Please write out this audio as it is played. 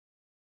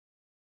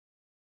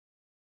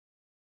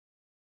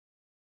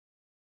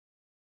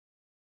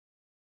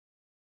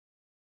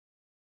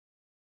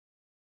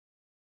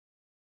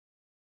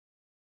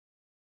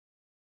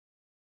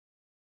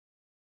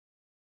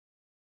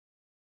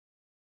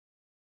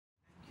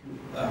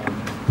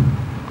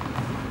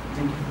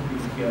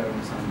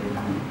a Sunday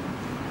morning.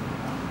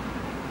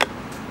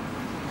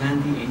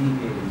 Gandhi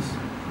anyway is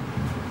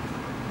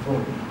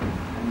boring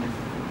and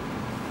difficult,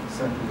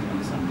 certainly on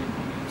a Sunday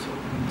morning. So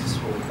we just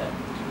hope that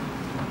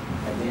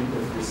at the end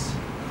of this,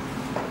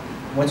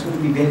 what's going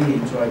to be very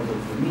enjoyable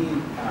for me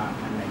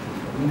and I think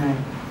for Vinay,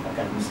 a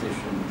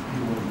conversation,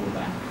 you won't go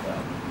back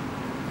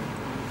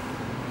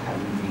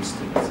having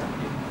wasted a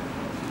Sunday morning.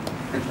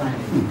 Try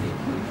and imitate.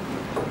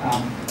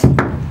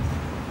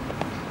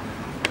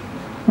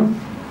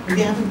 We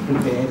haven't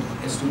prepared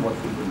as to what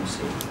we're going to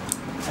say.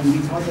 And we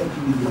thought that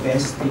the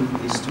best thing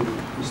is to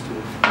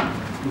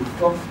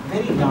talk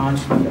very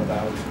largely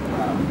about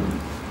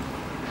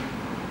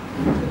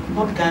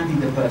not Gandhi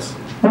the person.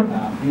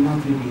 We're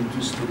not really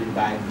interested in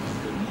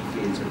biographical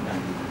details of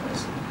Gandhi the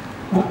person.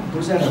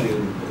 Those are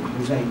available,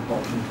 those are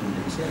important in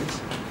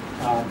themselves.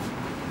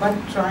 But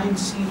try and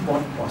see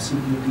what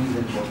possibilities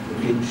and what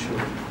potential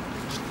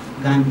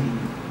Gandhi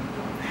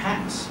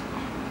has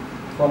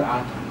for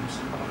our times.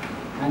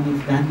 And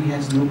if Gandhi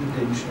has no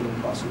potential and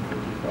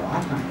possibility for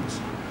our times,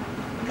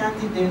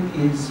 Gandhi then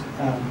is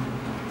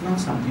not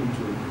something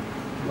to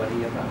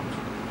worry about.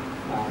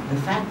 The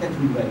fact that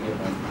we worry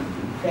about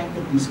Gandhi, the fact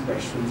that these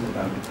questions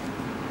about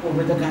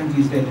whether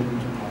Gandhi is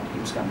relevant or not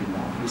keeps coming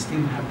up. We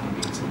still have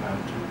debates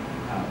about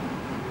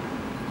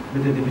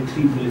whether there were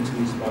 3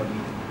 militaries body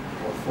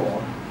or 4,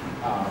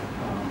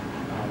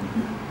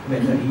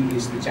 whether he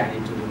is the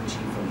janitor in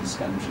chief of this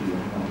country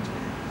or not.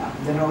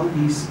 There are all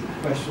these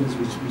questions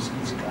which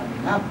keep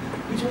coming up,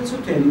 which also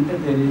tell you that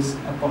there is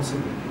a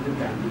possibility that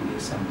Gandhi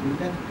is something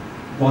that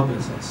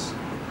bothers us.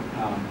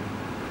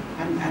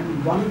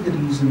 And one of the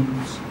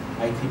reasons,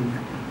 I think,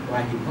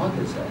 why he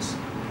bothers us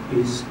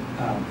is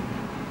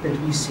that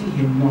we see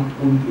him not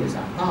only as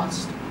our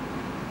past,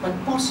 but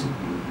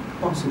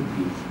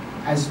possibly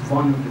as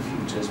one of the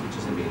futures which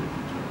is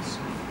available to us.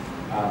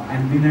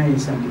 And Vinay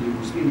is somebody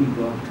who's really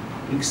worked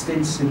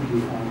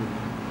extensively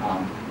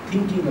on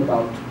thinking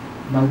about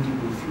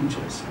multiple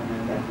futures,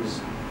 and that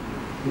was,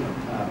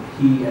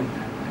 he and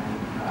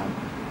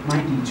my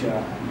teacher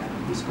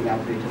and his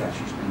collaborator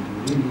Ashish Nandu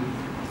really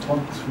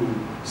thought through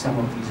some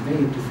of these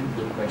very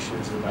difficult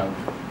questions about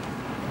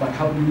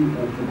how do you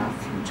open up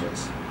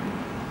futures.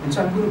 And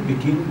so I'm going to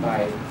begin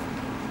by,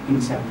 in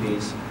some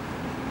ways,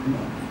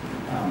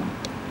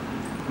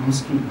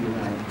 asking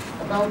Vinay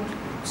about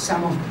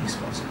some of these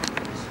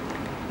possibilities.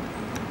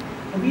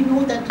 And we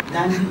know that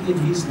Gandhi in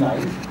his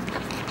life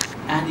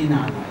and in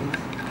our life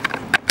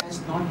has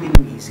not been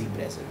an easy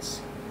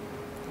presence.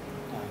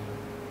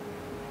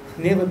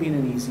 Never been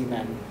an easy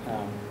man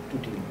to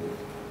deal with.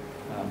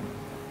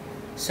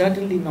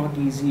 Certainly not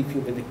easy if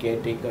you were the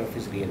caretaker of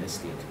his real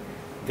estate.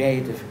 Very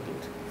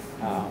difficult.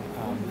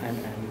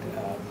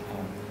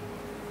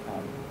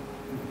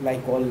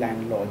 Like all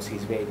landlords,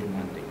 he's very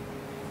demanding.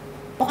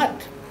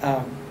 But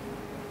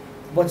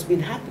what's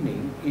been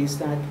happening is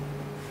that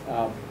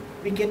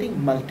we're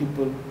getting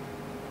multiple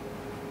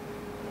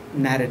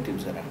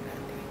narratives around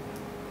Gandhi,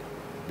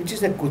 which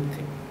is a good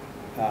thing.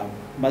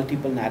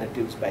 Multiple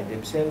narratives by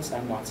themselves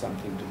are not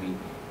something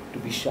to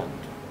be shunned.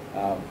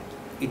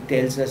 It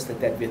tells us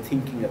that we're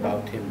thinking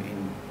about him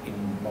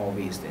in more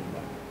ways than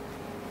one.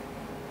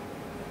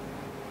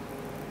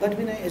 But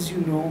Vinay, as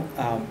you know,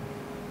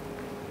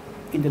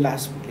 in the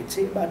last, let's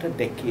say, about a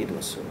decade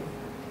or so,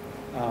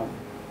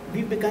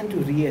 we've begun to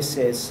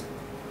reassess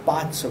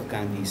parts of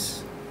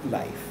Gandhi's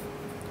life,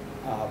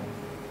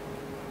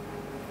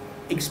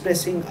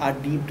 expressing our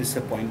deep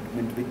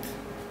disappointment with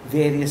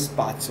various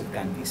parts of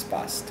Gandhi's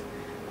past.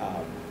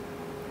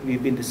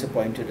 We've been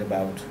disappointed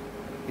about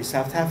his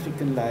South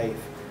African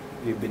life,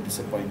 we've been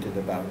disappointed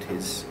about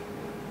his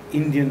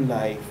Indian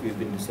life, we've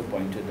been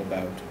disappointed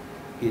about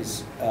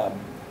his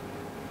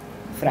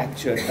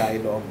fractured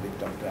dialogue with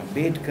Dr.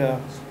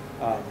 Ambedkar.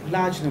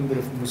 Large number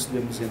of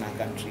Muslims in our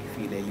country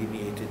feel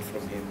alienated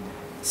from him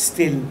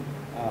still.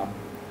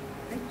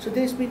 So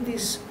there's been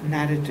this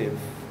narrative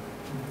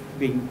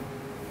being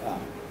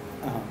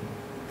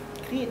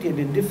created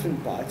in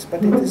different parts,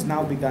 but it has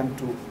now begun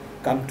to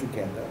come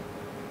together,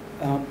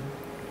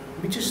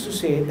 which is to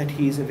say that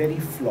he is a very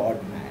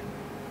flawed man,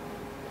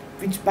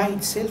 which by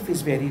itself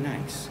is very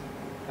nice.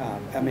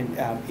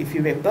 If he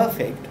were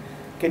perfect,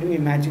 can you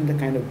imagine the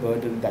kind of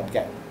burden that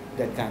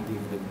Gandhi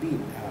would have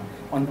been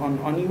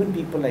on even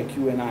people like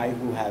you and I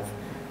who have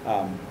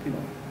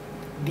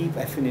deep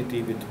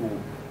affinity with who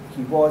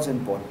he was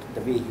and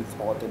the way he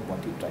thought and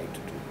what he tried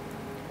to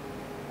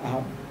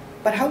do.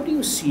 But how do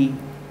you see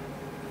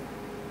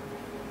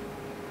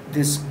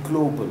this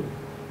global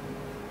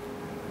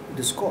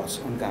discourse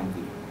on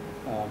Gandhi?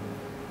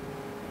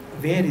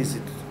 Where is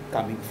it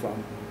coming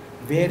from?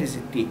 Where is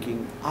it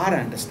taking our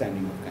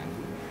understanding of Gandhi?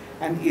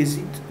 And is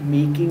it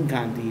making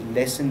Gandhi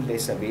less and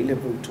less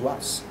available to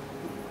us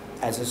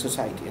as a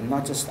society? And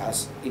not just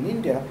us in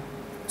India,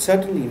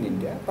 certainly in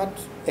India,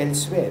 but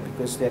elsewhere,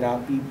 because there are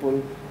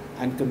people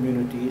and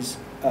communities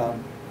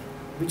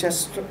which are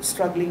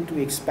struggling to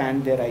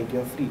expand their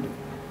idea of freedom.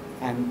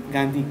 And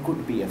Gandhi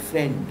could be a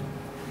friend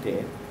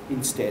there.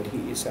 Instead,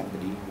 he is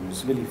somebody who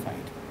is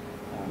vilified.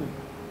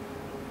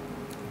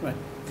 Right.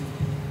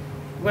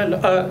 Well,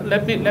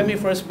 let me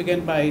first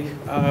begin by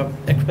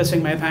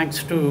expressing my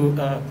thanks to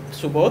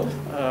Subodh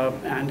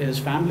and his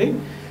family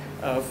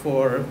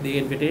for the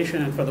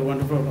invitation and for the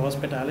wonderful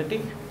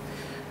hospitality.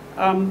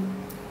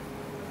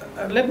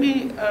 Let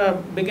me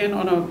begin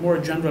on a more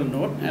general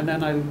note, and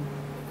then I'll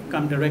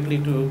come directly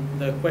to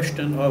the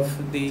question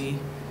of the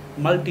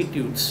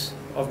multitudes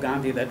of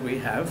Gandhi that we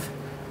have,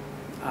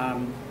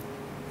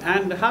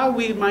 and how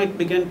we might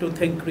begin to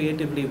think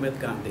creatively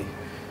with Gandhi.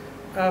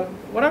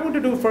 What I want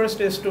to do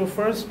first is to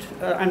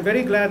I'm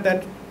very glad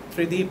that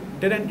Tridip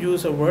didn't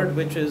use a word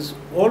which is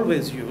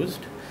always used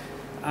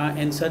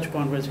in such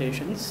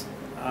conversations,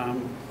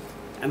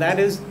 and that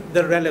is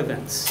the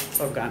relevance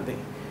of Gandhi.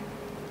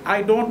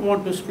 I don't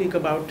want to speak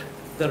about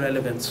the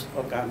relevance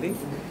of Gandhi.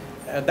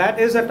 That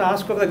is a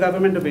task of the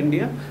government of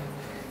India.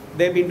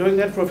 They've been doing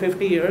that for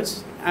 50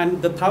 years,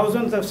 and the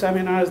thousands of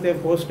seminars they've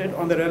hosted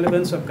on the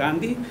relevance of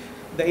Gandhi,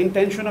 the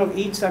intention of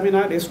each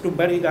seminar is to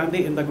bury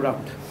Gandhi in the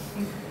ground.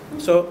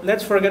 So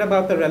let's forget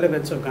about the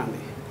relevance of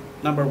Gandhi,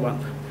 number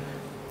one.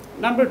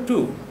 Number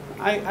two,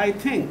 I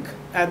think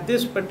at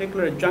this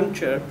particular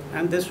juncture,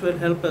 and this will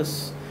help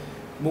us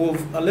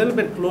move a little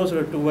bit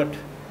closer to what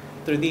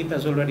Tridip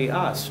has already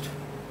asked,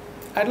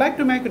 I'd like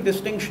to make a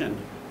distinction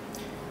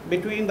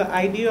between the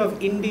idea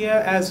of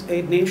India as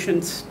a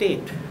nation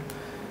state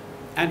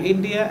and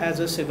India as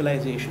a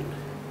civilization.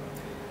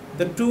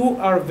 The two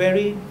are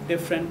very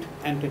different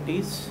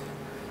entities.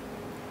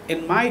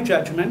 In my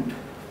judgment,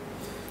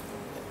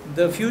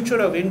 the future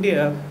of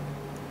India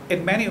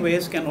in many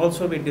ways can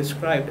also be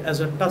described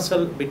as a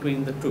tussle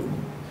between the two.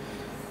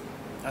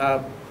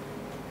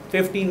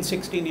 15,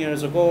 16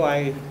 years ago,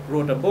 I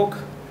wrote a book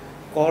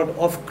called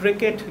Of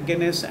Cricket,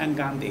 Guinness and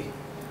Gandhi,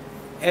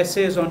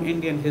 Essays on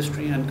Indian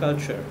History and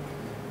Culture.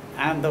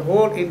 And the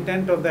whole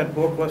intent of that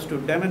book was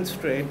to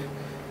demonstrate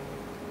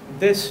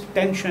this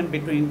tension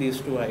between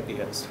these two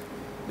ideas.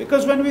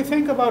 Because when we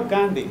think about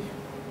Gandhi,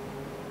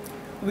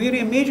 we are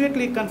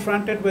immediately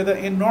confronted with an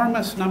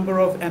enormous number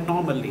of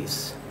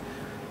anomalies.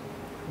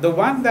 The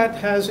one that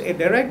has a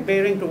direct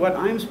bearing to what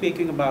I'm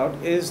speaking about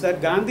is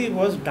that Gandhi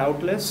was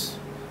doubtless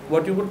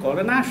what you would call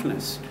a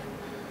nationalist.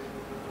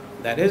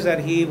 That is,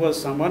 that he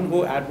was someone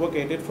who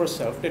advocated for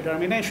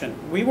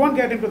self-determination. We won't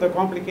get into the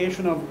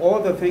complication of all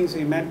the things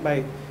he meant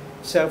by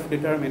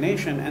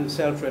self-determination and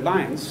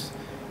self-reliance,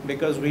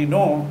 because we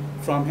know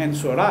from Hind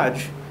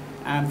Swaraj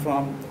and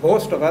from a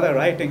host of other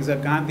writings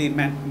that Gandhi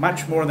meant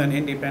much more than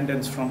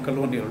independence from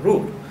colonial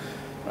rule,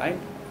 right?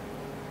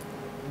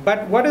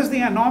 But what is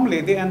the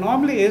anomaly? The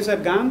anomaly is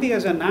that Gandhi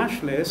is a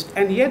nationalist,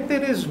 and yet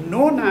there is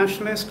no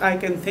nationalist I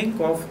can think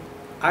of,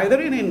 either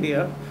in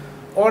India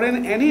or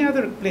in any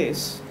other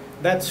place,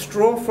 that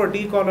strove for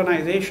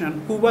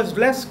decolonization who was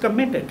less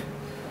committed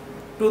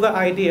to the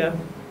idea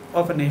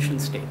of a nation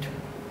state.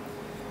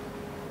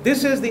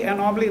 This is the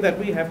anomaly that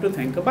we have to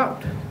think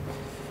about,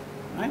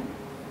 right?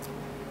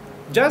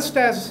 Just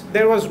as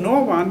there was no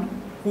one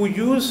who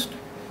used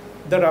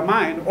the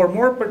Ramayana, or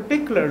more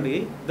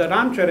particularly the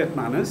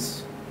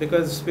Ramcharitmanas,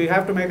 because we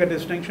have to make a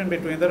distinction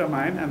between the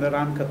Ramayana and the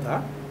Ram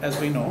Katha, as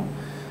we know,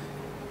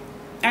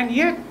 and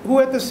yet who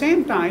at the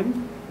same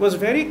time was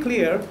very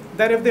clear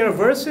that if there are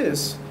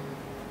verses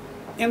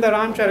in the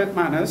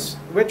Ramcharitmanas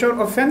which are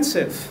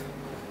offensive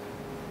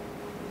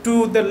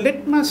to the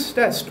litmus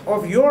test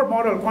of your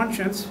moral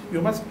conscience,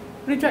 you must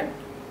reject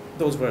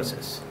those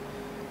verses.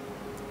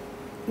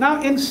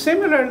 Now,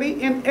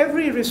 similarly, in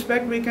every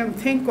respect, we can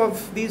think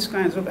of these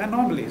kinds of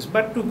anomalies.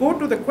 But to go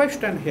to the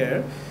question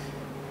here,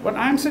 what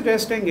I'm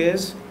suggesting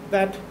is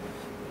that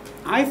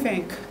I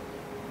think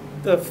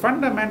the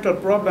fundamental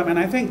problem, and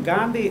I think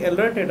Gandhi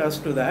alerted us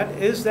to that,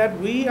 is that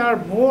we are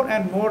more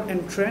and more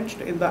entrenched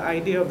in the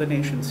idea of the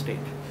nation state.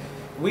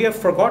 We have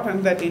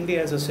forgotten that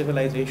India is a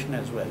civilization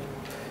as well.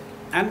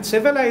 And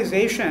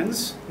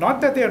civilizations,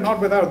 not that they are not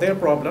without their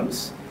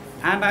problems,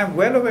 and I'm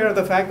well aware of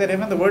the fact that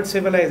even the word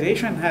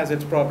civilization has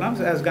its problems,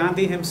 as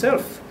Gandhi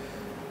himself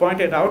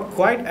pointed out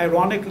quite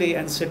ironically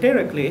and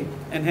satirically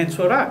in Hind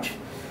Swaraj.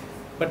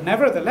 But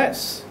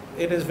nevertheless,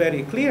 it is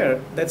very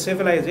clear that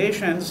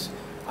civilizations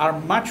are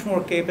much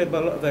more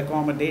capable of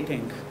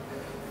accommodating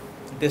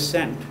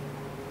dissent.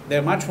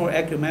 They're much more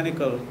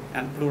ecumenical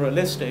and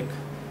pluralistic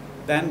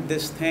than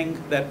this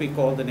thing that we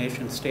call the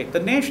nation state. The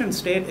nation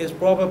state is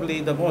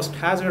probably the most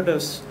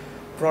hazardous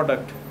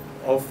product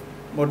of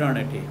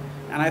modernity.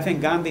 And I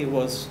think Gandhi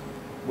was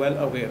well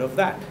aware of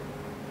that.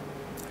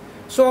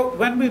 So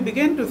when we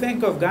begin to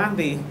think of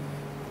Gandhi,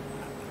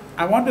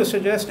 I want to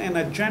suggest in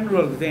a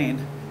general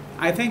vein,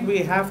 I think we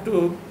have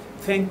to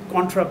think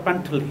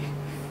contrapuntally.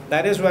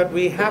 That is what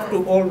we have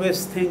to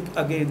always think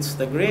against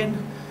the grain,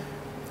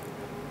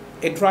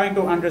 in trying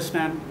to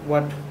understand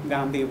what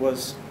Gandhi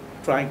was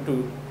trying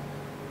to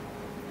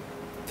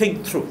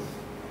think through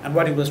and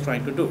what he was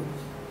trying to do.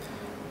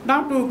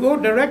 Now, to go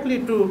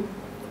directly to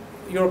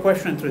your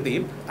question,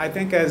 Tridip, I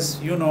think,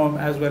 as you know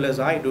as well as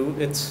I do,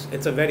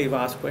 it's a very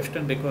vast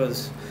question,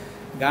 because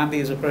Gandhi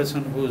is a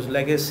person whose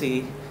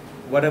legacy,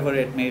 whatever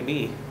it may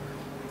be,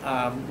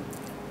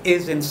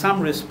 is in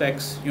some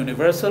respects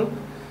universal,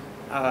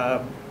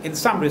 in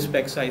some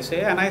respects, I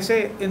say. And I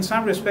say in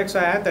some respects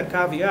I add that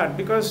caveat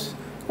because,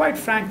 quite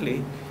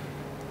frankly,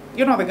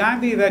 you know, the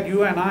Gandhi that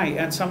you and I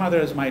and some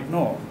others might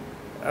know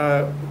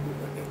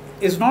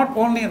is not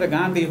only the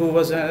Gandhi who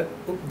was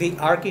the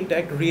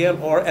architect,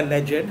 real or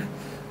alleged,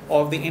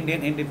 of the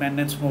Indian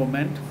independence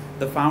movement,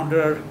 the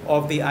founder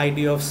of the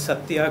idea of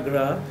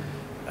satyagraha,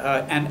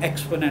 an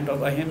exponent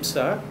of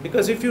ahimsa.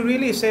 Because if you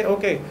really say,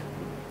 okay,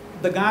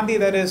 the Gandhi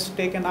that is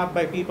taken up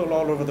by people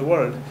all over the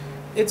world,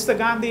 it's the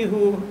Gandhi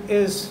who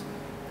is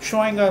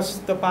showing us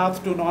the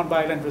path to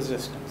nonviolent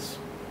resistance,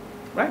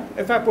 right?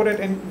 If I put it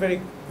in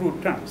very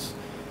crude terms.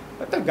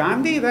 But the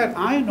Gandhi that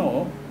I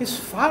know is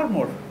far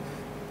more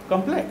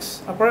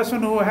complex. A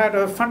person who had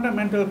a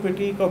fundamental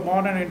critique of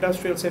modern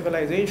industrial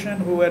civilization,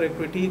 who had a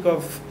critique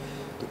of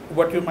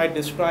what you might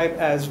describe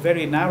as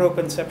very narrow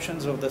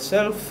conceptions of the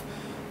self,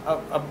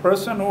 a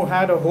person who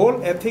had a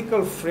whole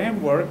ethical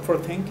framework for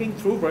thinking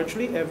through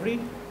virtually every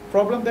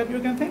problem that you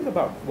can think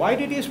about. Why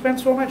did he spend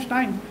so much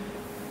time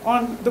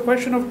on the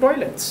question of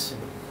toilets?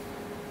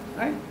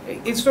 Right?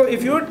 So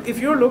if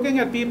you're looking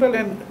at people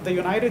in the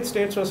United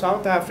States or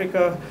South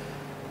Africa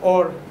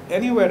or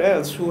anywhere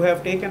else who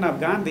have taken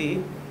up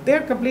Gandhi,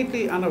 they're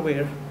completely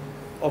unaware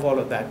of all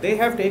of that. They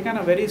have taken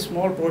a very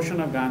small portion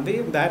of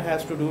Gandhi that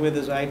has to do with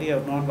this idea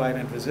of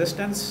nonviolent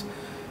resistance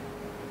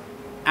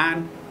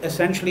and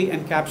essentially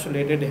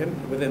encapsulated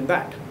him within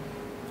that.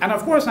 And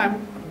of course,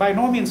 I'm by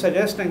no means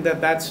suggesting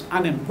that that's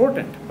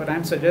unimportant, but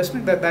I'm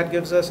suggesting that that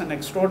gives us an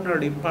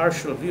extraordinarily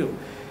partial view.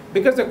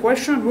 Because the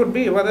question would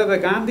be whether the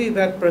Gandhi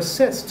that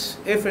persists,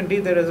 if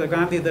indeed there is a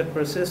Gandhi that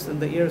persists in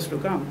the years to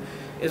come,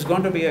 is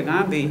going to be a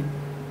Gandhi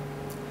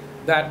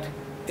that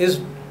is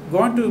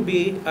going to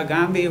be a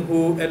Gandhi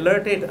who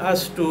alerted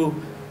us to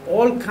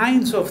all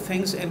kinds of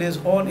things in his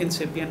own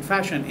incipient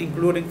fashion,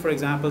 including, for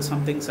example,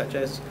 something such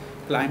as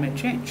climate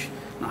change.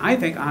 Now, I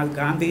think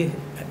Gandhi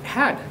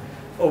had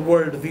a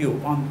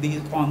worldview on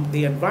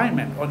the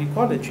environment, on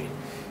ecology,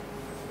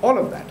 all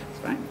of that,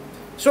 right?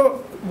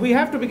 So we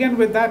have to begin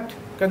with that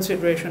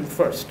consideration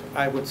first,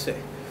 I would say.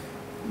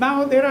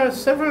 Now, there are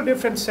several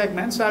different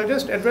segments. I'll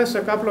just address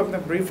a couple of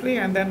them briefly,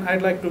 and then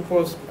I'd like to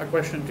pose a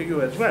question to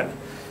you as well,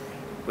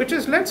 which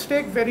is, let's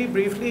take very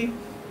briefly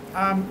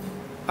a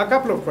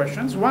couple of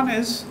questions. One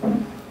is,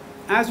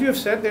 as you've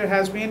said, there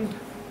has been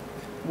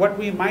what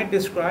we might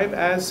describe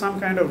as some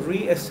kind of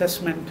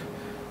reassessment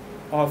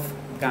of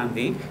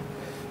Gandhi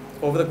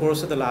over the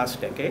course of the last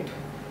decade.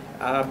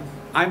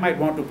 I might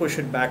want to push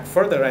it back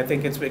further. I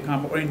think it's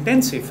become more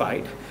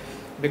intensified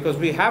because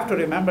we have to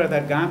remember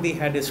that Gandhi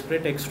had his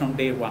critics from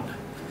day one.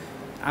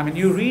 I mean,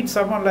 you read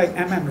someone like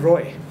M.N.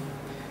 Roy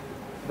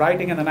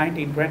writing in the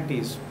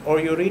 1920s, or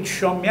you read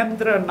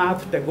Soumyendra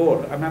Nath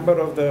Tagore, a member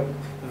of the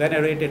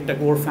venerated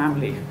Tagore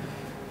family,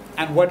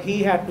 and what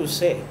he had to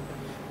say.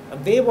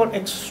 They were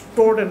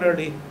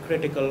extraordinarily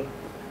critical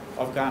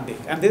of Gandhi.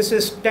 And this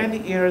is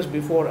 10 years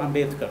before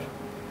Ambedkar,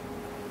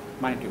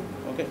 mind you.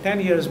 Okay, 10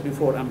 years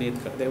before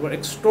Ambedkar. They were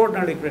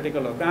extraordinarily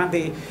critical of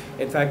Gandhi.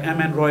 In fact,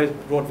 M.N. Roy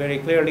wrote very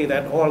clearly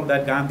that all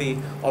that Gandhi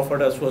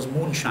offered us was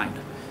moonshine,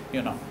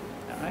 you know.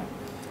 Right?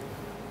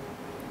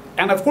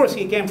 And of course,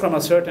 he came from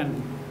a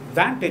certain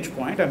vantage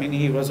point. I mean,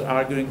 he was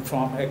arguing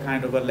from a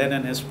kind of a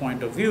Leninist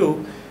point of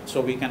view, so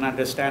we can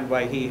understand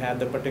why he had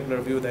the particular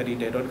view that he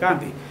did on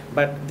Gandhi.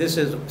 But this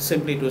is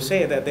simply to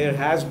say that there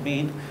has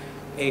been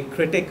a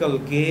critical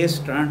gaze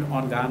turned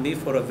on Gandhi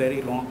for a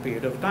very long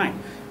period of time.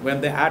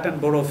 When the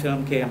Attenborough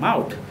film came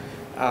out,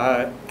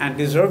 and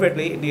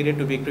deservedly it needed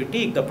to be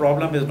critiqued, the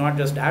problem is not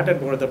just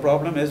Attenborough, the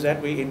problem is that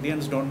we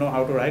Indians don't know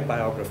how to write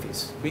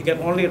biographies. We can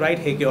only write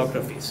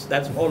hagiographies.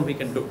 That's all we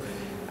can do.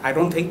 I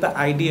don't think the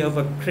idea of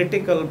a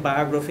critical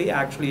biography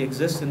actually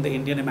exists in the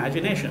Indian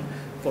imagination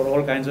for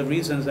all kinds of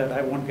reasons that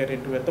I won't get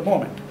into at the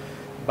moment.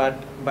 But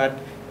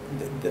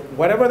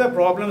whatever the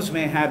problems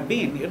may have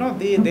been, you know,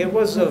 there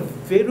was a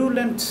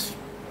virulent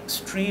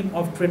stream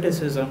of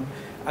criticism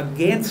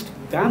against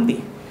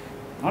Gandhi.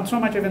 Not so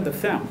much even the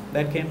film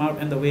that came out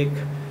in the wake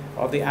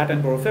of the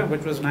Attenborough film,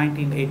 which was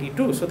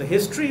 1982. So the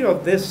history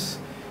of this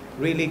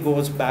really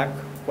goes back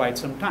quite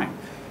some time.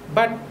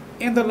 But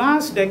in the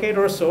last decade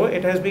or so,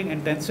 it has been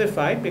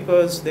intensified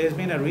because there's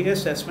been a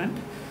reassessment,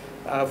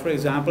 for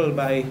example,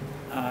 by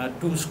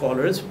two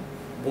scholars,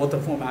 both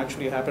of whom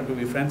actually happen to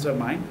be friends of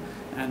mine.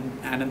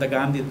 And in the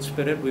Gandhi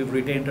spirit, we've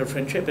retained our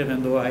friendship,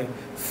 even though I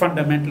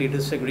fundamentally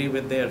disagree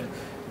with their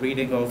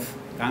reading of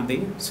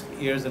Gandhi's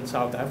years in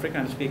South Africa.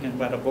 I'm speaking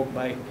about a book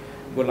by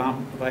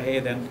Ghulam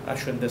Waheed and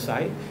Ashwin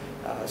Desai,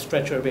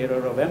 Stretcher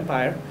Bearer of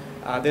Empire.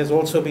 There's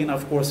also been,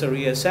 of course, a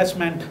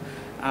reassessment.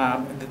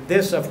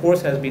 This, of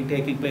course, has been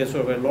taking place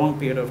over a long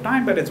period of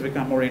time, but it's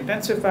become more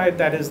intensified.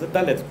 That is the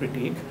Dalit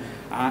critique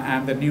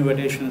and the new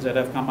editions that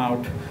have come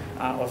out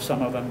of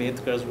some of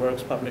Ambedkar's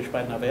works published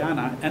by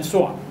Navayana, and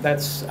so on.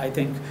 That's, I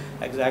think,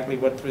 exactly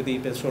what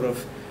Tridip is sort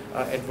of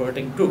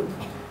adverting to.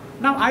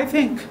 Now, I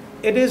think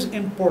it is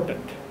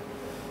important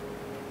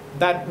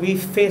that we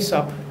face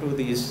up to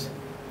these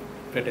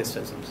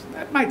criticisms.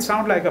 That might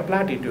sound like a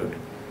platitude.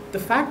 The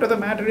fact of the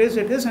matter is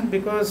it isn't,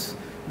 because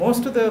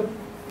most of the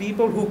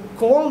people who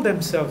call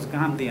themselves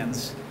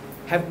Gandhians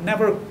have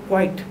never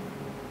quite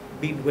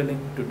been willing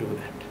to do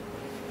that.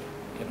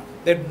 You know,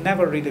 they've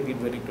never really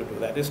been willing to do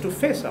that, is to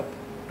face up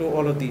to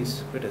all of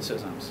these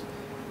criticisms.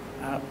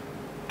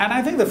 And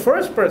I think the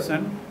first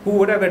person who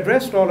would have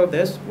addressed all of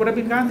this would have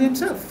been Gandhi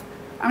himself.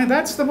 I mean,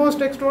 that's the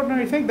most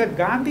extraordinary thing, that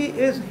Gandhi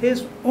is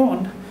his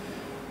own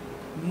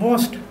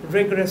most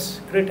rigorous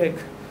critic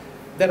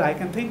that I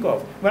can think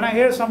of. When I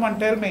hear someone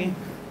tell me,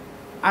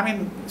 I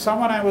mean,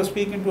 someone I was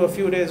speaking to a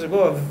few days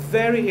ago, a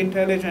very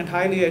intelligent,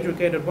 highly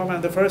educated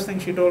woman, the first thing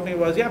she told me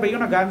was, yeah, but you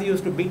know, Gandhi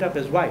used to beat up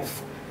his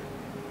wife.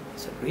 I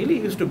said, really?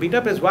 He used to beat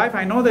up his wife?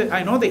 I know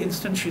the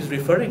instance she's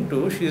referring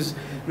to. She's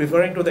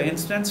referring to the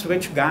instance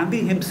which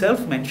Gandhi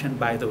himself mentioned,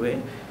 by the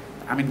way.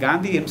 I mean,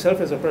 Gandhi himself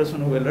is a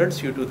person who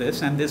alerts you to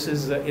this, and this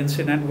is the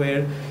incident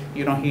where,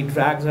 you know, he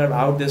drags her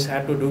out. This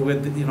had to do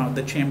with, you know,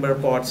 the chamber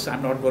pots.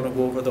 I'm not going to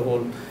go over the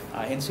whole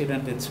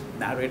incident. It's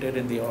narrated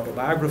in the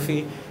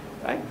autobiography,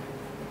 right?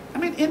 I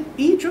mean, in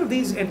each of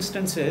these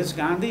instances,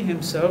 Gandhi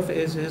himself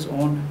is his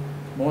own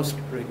most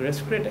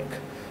rigorous critic,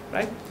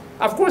 right?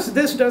 Of course,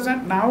 this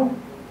doesn't now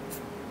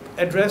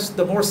address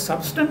the more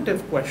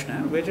substantive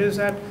question, which is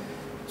that,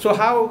 so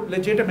how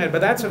legitimate,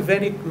 but that's a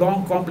very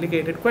long,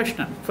 complicated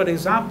question. For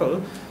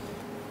example,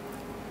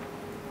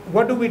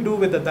 what do we do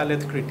with the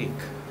Dalit critique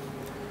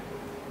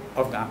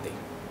of Gandhi,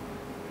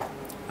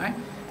 right?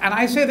 And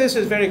I say this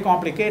is very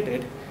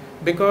complicated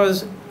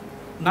because,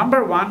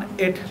 number one,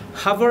 it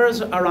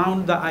hovers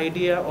around the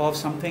idea of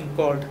something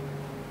called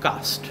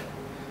caste.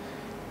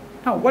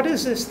 Now, what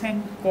is this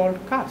thing called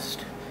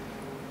caste?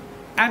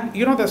 And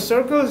you know, the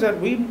circles that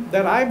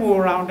I move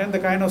around in, the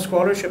kind of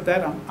scholarship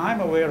that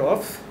I'm aware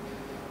of,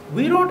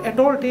 we don't at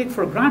all take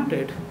for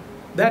granted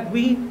that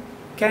we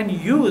can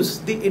use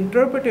the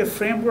interpretive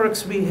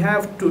frameworks we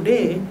have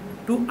today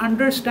to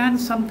understand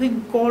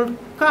something called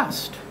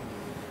caste.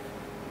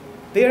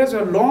 There is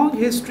a long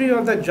history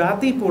of the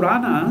Jati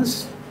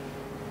Puranas,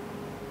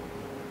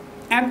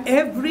 and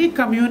every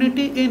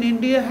community in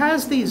India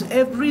has these,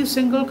 every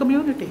single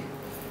community.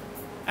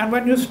 And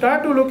when you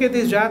start to look at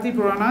these Jati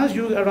Puranas,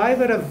 you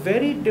arrive at a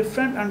very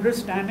different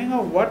understanding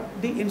of what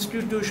the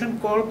institution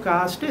called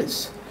caste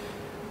is.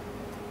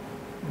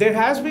 There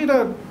has been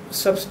a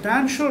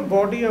substantial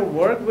body of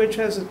work which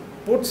has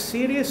put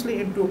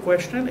seriously into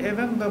question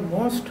even the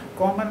most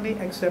commonly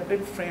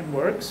accepted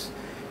frameworks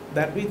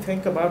that we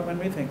think about when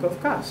we think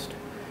of caste.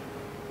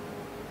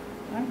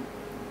 Right?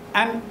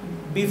 And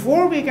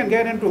before we can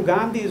get into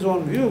Gandhi's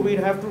own view, we'd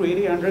have to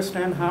really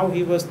understand how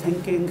he was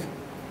thinking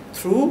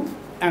through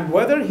and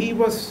whether he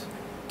was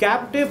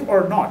captive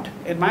or not.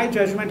 In my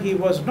judgment, he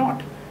was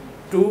not,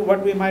 to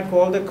what we might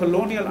call the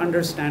colonial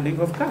understanding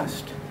of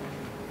caste.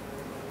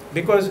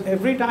 Because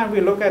every time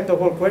we look at the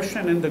whole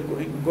question in the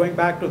going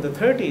back to the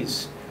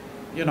 30s,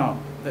 you know,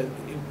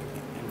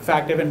 in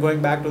fact, even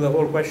going back to the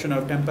whole question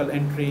of temple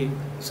entry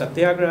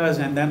satyagrahas,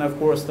 and then of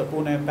course the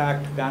Pune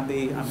Pact,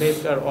 Gandhi,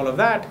 Ambedkar, all of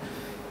that,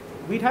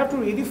 we'd have to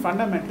really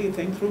fundamentally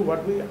think through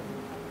what we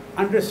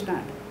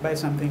understand by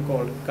something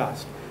called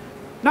caste.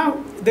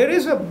 Now, there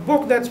is a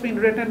book that's been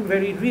written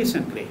very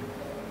recently,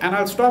 and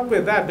I'll stop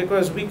with that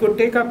because we could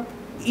take up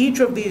each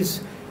of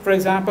these. For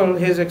example,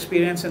 his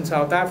experience in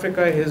South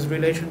Africa, his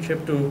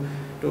relationship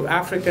to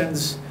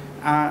Africans.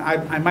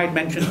 I might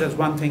mention just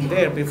one thing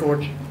there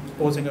before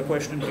posing a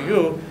question to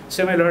you.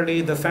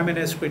 Similarly, the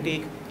feminist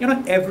critique. You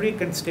know, every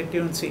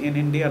constituency in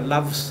India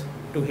loves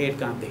to hate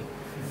Gandhi.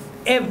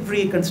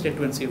 Every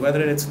constituency,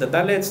 whether it's the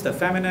Dalits, the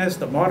feminists,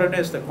 the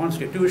modernists, the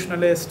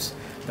constitutionalists,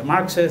 the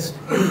Marxists,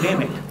 you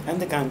name it.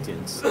 And the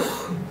Kantians.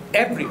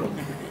 Everyone.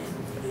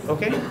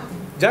 Okay?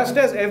 Just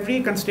as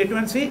every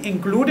constituency,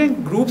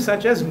 including groups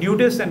such as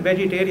nudists and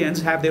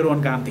vegetarians, have their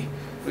own Gandhi.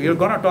 You're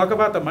going to talk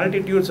about the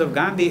multitudes of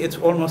Gandhi, it's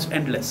almost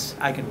endless,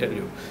 I can tell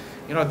you.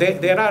 You know,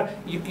 there are,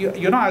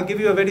 you know, I'll give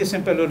you a very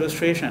simple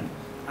illustration.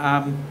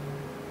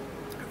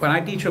 When I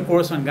teach a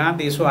course on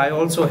Gandhi, so I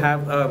also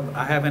have,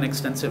 I have an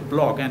extensive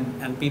blog,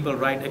 and people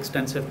write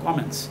extensive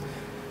comments.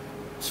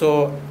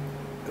 So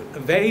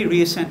very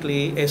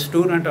recently, a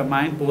student of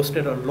mine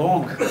posted a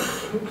long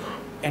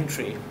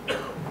entry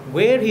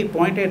where he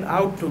pointed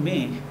out to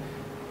me,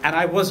 and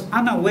I was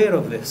unaware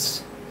of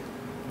this,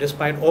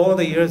 despite all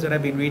the years that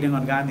I've been reading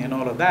on Gandhi and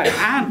all of that,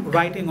 and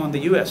writing on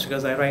the US,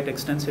 because I write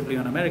extensively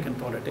on American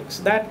politics,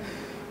 that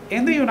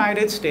in the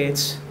United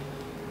States,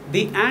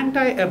 the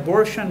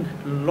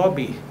anti-abortion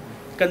lobby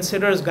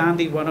considers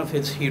Gandhi one of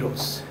its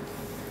heroes.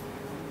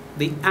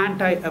 The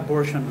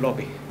anti-abortion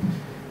lobby.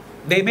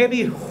 They may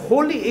be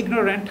wholly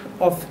ignorant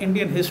of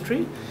Indian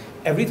history,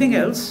 everything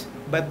else,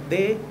 but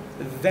they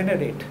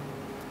venerate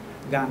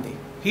Gandhi.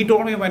 He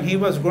told me when he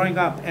was growing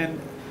up in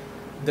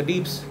the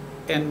deeps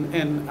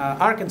in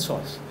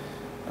Arkansas,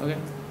 okay,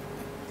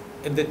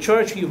 in the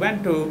church he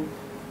went to,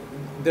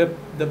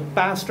 the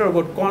pastor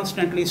would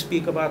constantly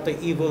speak about the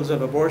evils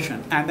of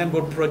abortion and then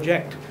would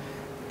project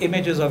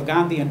images of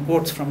Gandhi and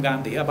quotes from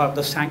Gandhi about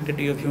the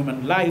sanctity of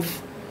human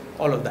life,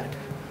 all of that.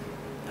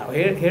 Now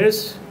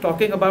here's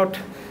talking about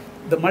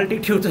the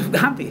multitudes of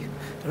Gandhi,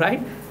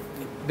 right?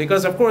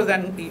 Because of course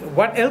then,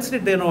 what else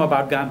did they know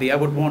about Gandhi? I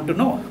would want to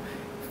know.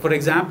 For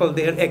example,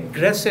 their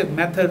aggressive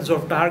methods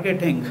of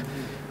targeting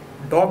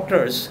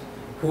doctors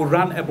who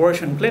run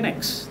abortion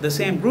clinics, the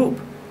same group.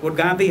 Would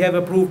Gandhi have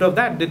approved of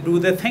that? Do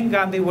they think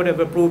Gandhi would have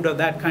approved of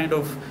that kind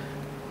of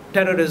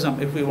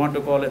terrorism, if we want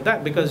to call it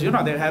that? Because, you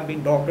know, there have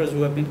been doctors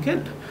who have been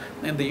killed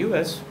in the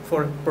US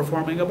for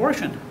performing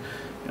abortion.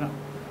 You know,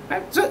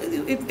 right? So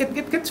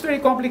it gets very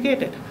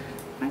complicated.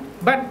 Right?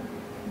 But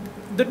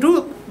the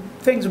two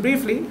things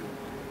briefly,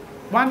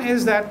 one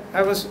is that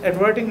I was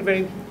adverting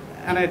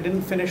and I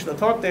didn't finish the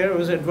thought there, I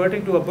was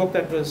adverting to a book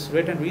that was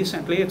written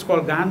recently. It's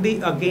called Gandhi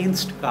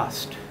Against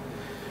Caste.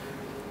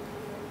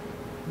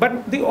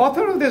 But the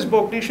author of this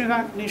book,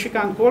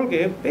 Nishikant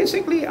Kolge,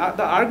 basically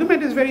the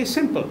argument is very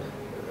simple.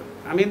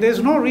 I mean,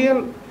 there's no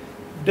real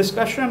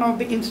discussion of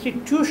the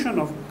institution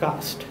of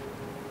caste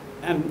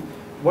and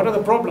what are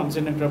the problems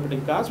in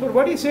interpreting caste. But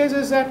what he says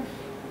is that,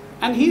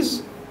 and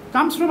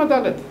comes from a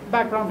Dalit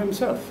background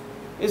himself,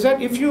 is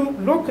that if you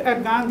look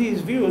at Gandhi's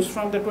views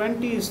from the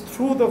 20s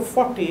through the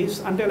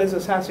 40s until his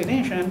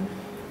assassination,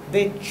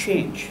 they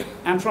change.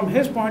 And from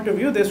his point of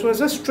view, this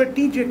was a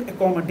strategic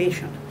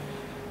accommodation.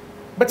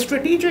 But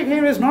strategic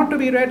here is not to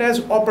be read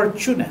as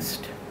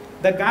opportunist.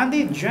 That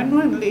Gandhi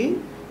genuinely,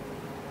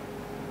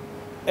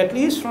 at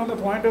least from the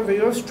point of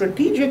view of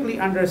strategically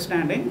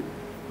understanding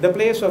the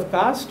place of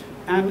caste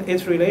and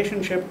its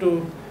relationship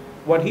to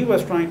what he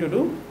was trying to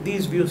do,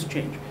 these views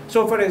change.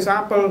 So for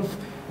example,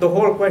 the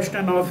whole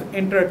question of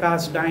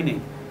inter-caste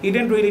dining. He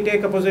didn't really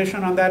take a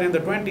position on that in the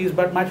 20s,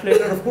 but much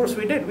later, of course,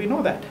 we did. We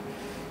know that,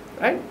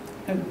 right?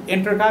 And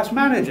inter-caste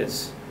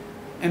marriages.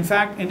 In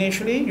fact,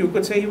 initially, you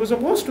could say he was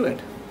opposed to it.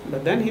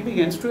 But then he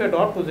begins to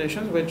adopt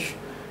positions which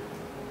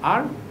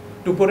are,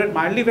 to put it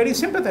mildly, very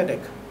sympathetic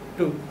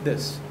to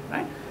this,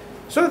 right?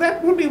 So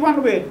that would be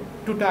one way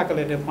to tackle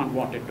it if one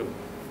wanted to.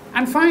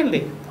 And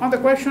finally, on the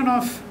question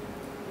of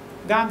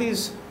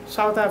Gandhi's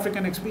South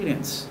African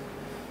experience.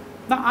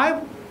 Now,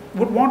 I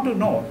would want to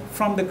know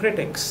from the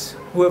critics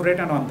who have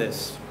written on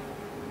this,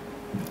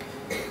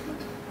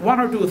 one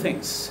or two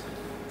things.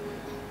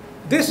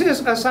 This is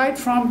aside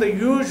from the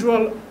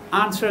usual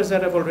answers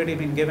that have already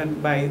been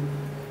given by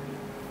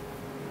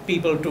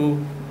people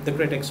to the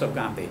critics of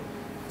Gandhi,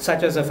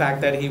 such as the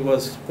fact that he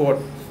was,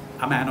 quote,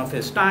 a man of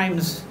his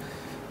times,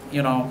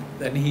 you know,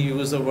 then he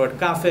used the word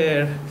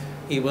kafir,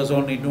 he was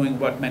only doing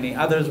what many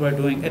others were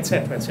doing,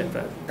 etc.,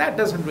 etc. That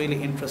doesn't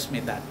really interest me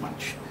that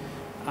much.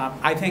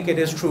 I think it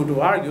is true to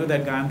argue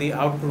that Gandhi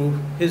outgrew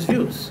his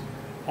views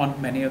on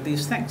many of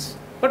these things.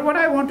 But what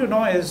I want to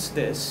know is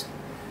this.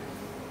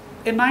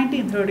 In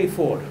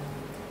 1934,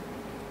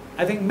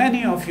 I think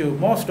many of you,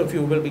 most of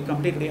you, will be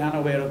completely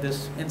unaware of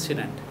this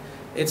incident.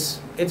 It's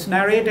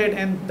narrated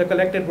in the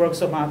collected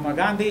works of Mahatma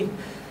Gandhi.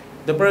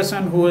 The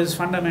person who is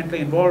fundamentally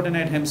involved in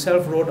it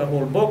himself wrote a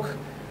whole book.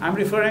 I'm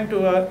referring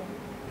to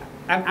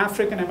an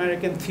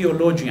African-American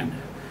theologian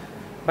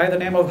by the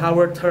name of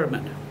Howard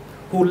Thurman,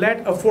 who led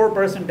a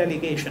 4-person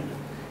delegation,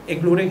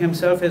 including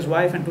himself, his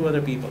wife, and 2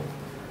 other people,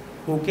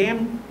 who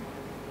came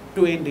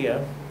to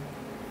India.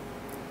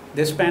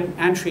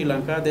 And Sri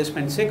Lanka. They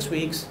spent 6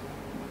 weeks.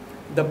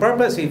 The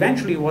purpose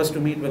eventually was to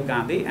meet with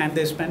Gandhi, and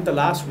they spent the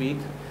last week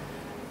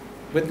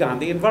with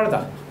Gandhi in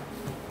Varda.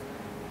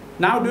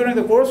 Now, during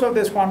the course of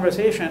this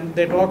conversation,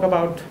 they talk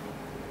about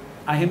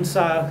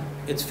ahimsa,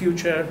 its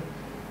future.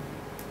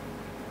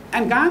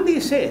 And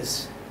Gandhi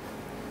says,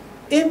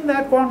 in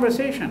that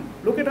conversation,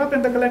 look it up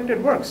in the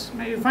collected works.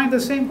 Now, you find the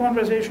same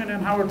conversation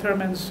in Howard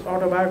Thurman's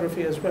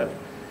autobiography as well.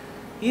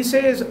 He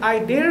says, I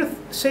dare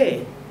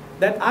say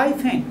that I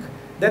think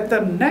that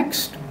the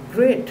next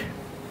great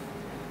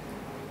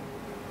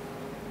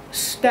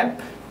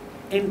step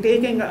in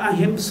taking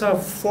ahimsa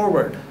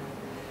forward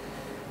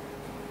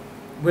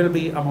will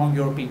be among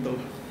your people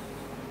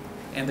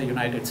in the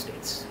United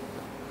States.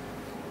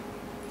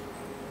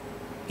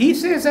 He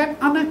says that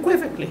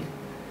unequivocally.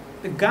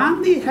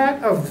 Gandhi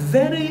had a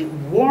very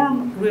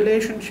warm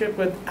relationship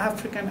with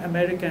African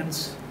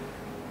Americans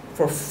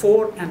for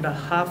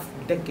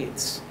 4.5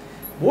 decades.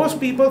 Most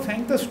people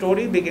think the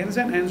story begins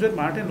and ends with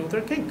Martin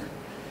Luther King.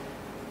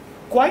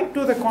 Quite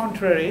to the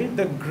contrary,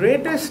 the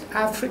greatest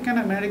African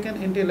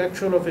American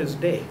intellectual of his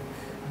day,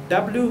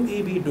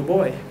 W.E.B. Du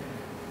Bois,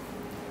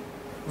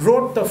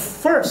 wrote the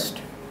first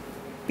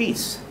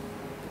piece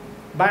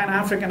by an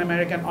African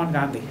American on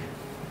Gandhi.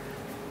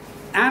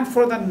 And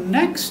for the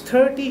next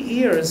 30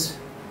 years,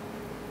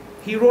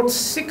 he wrote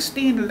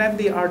 16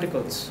 lengthy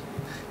articles,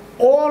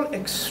 all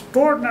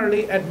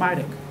extraordinarily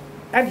admiring.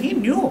 And he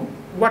knew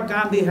what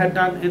Gandhi had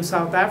done in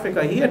South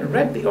Africa. He had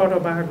read the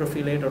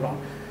autobiography later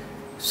on,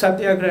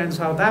 Satyagraha in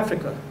South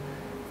Africa,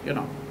 you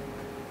know.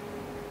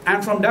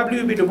 And from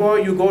W.B. Du Bois,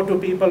 you go to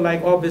people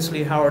like,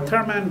 obviously, Howard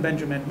Thurman,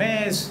 Benjamin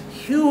Mays,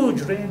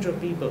 huge range of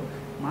people.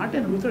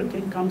 Martin Luther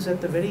King comes at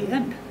the very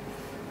end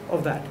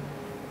of that.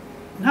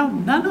 Now,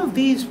 none of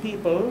these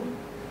people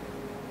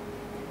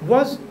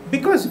was,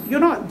 because, you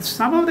know,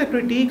 some of the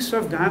critiques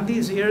of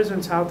Gandhi's years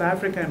in South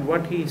Africa and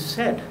what he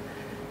said,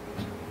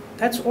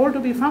 that's all to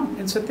be found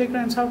in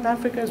Satyagraha in South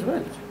Africa as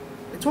well.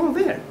 It's all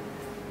there.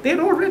 They'd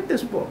all read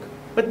this book,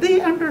 but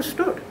they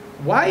understood.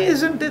 Why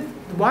isn't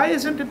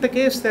it the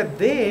case that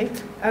they,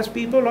 as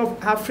people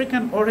of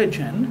African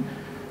origin,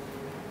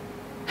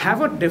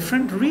 have a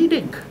different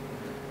reading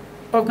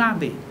of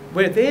Gandhi,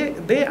 where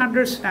they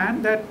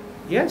understand that,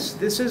 yes,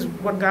 this is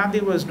what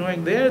Gandhi was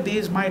doing there,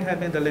 these might have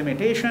been the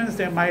limitations,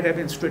 there might have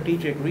been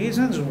strategic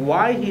reasons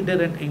why he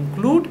didn't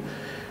include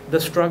the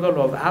struggle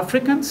of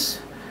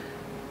Africans.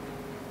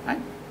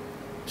 Right?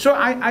 So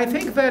I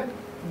think that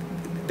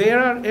there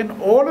are, in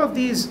all of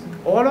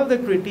the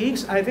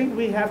critiques, I think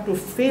we have to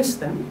face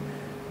them,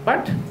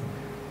 but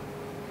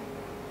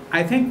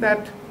I think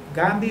that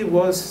Gandhi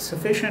was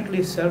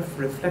sufficiently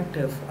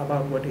self-reflective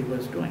about what he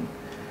was doing,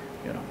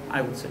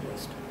 I would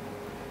suggest.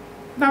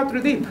 Now,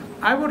 Tridip,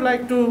 I would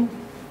like to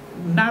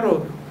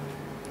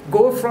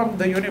go from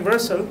the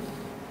universal,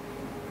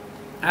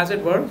 as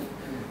it were,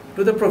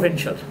 to the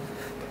provincial.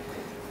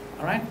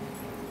 All right?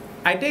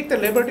 I take the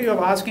liberty of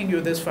asking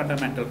you this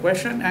fundamental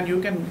question, and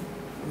you can,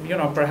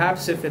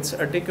 perhaps if it's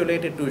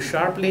articulated too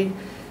sharply,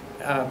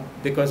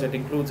 because it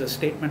includes a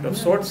statement of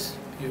sorts,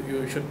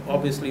 you should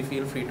obviously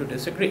feel free to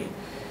disagree.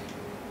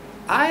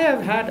 I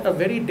have had a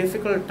very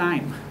difficult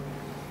time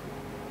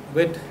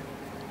with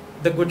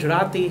the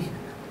Gujarati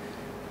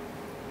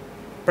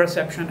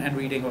perception and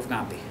reading of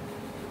Gandhi.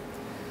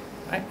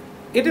 Right?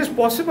 It is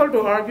possible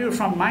to argue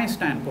from my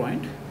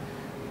standpoint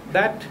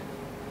that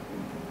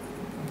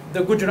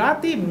the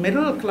Gujarati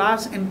middle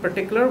class in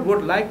particular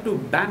would like to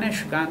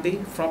banish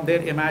Gandhi from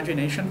their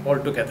imagination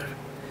altogether,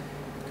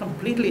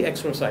 completely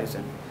exorcise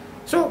him.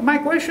 So my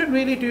question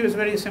really to you is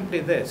very simply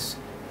this.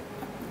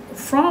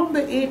 From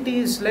the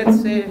 80s,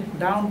 let's say,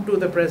 down to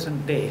the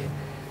present day,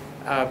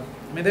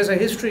 there's a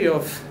history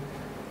of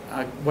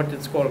what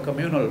is called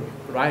communal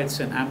riots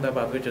in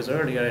Ahmedabad, which is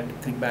earlier,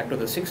 I think back to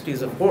the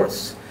 60s, of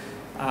course.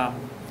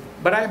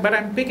 But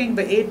I'm picking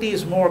the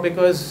 80s more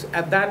because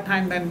at that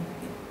time then,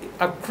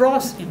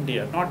 across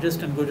India, not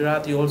just in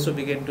Gujarat, you also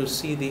begin to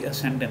see the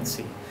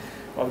ascendancy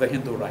of the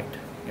Hindu right,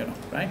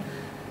 right?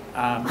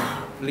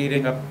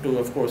 Leading up to,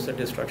 of course, the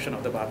destruction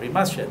of the Babri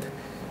Masjid.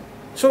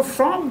 So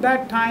from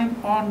that time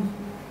on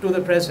to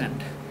the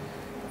present,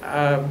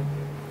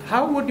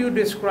 how would you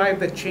describe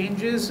the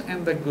changes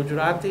in the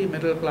Gujarati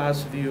middle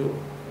class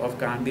view of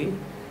Gandhi,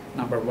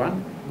 number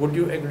one? Would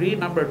you agree,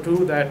 number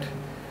two, that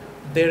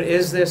there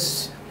is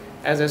this,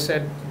 as I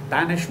said,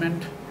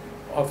 banishment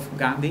of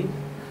Gandhi?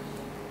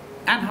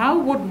 And how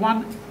would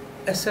one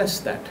assess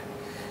that,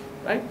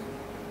 right?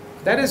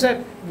 That is,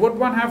 would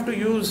one have to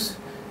use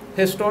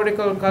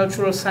historical,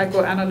 cultural,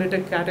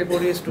 psychoanalytic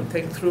categories to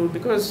think through?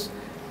 Because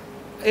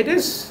it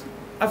is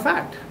a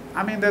fact.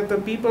 That the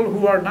people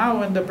who are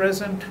now in the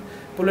present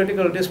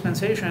political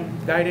dispensation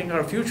guiding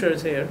our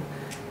futures here,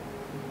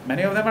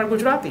 many of them are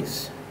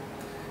Gujaratis,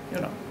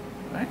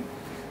 right?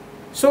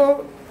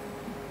 So,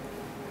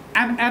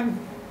 and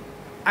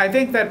I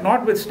think that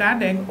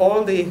notwithstanding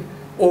all the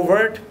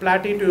overt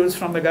platitudes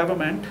from the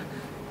government,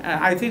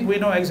 I think we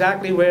know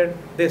exactly where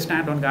they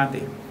stand on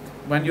Gandhi.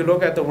 When you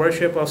look at the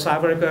worship of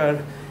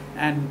Savarkar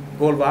and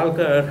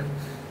Golwalkar,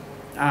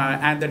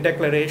 and the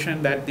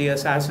declaration that the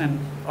assassin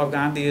of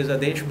Gandhi is a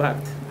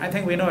Deshbhakt, I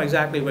think we know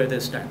exactly where they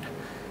stand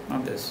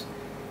on this.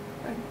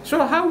 Right?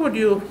 So how would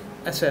you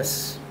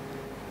assess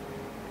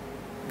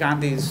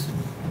Gandhi's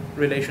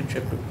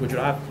relationship to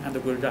Gujarat and the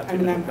Gujarati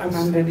middle class?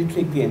 I'm ready to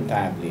take the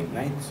entire blame,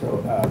 right?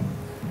 So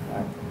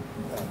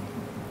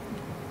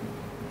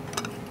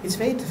it's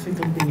very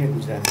difficult being a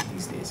Gujarati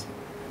these days.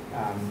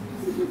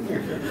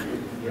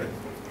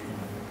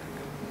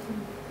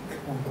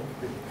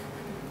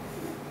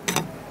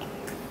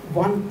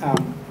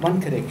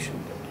 One correction.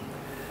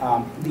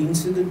 The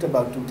incident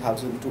about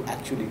 2002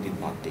 actually did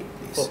not take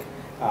place.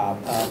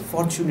 Okay.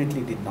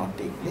 Fortunately, did not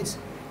take place.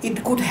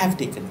 It could have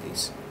taken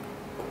place.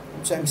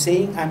 So I'm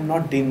saying, I'm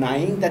not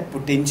denying that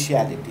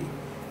potentiality.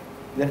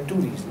 There are two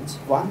reasons.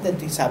 One, that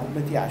the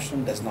Sabarmati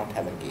ashram does not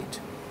have a gate.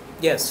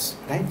 Yes.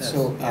 Right? Yes.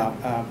 So,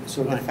 Yeah.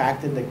 so the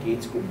fact that the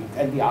gates could be,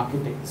 and the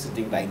architect is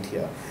sitting right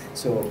here,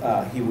 so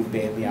he would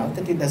bear me out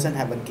that it doesn't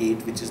have a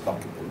gate which is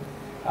lockable.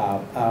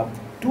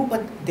 Two,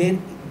 but there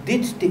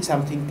did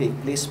something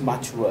take place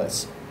much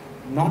worse.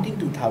 Not in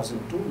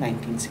 2002,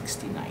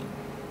 1969.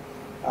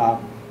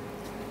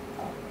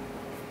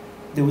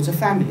 There was a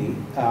family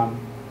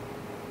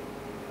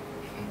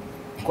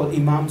called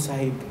Imam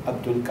Sahib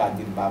Abdul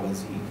Qadir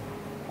Babaji.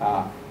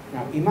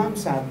 Now, Imam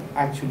Sahib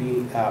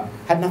actually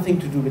had nothing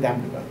to do with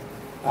Ahmedabad.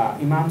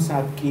 Imam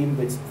Sahib came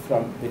with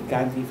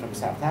Gandhi from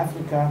South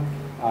Africa.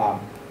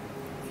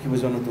 He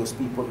was one of those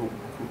people who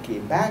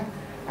came back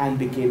and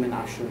became an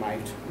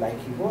ashramite like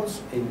he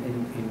was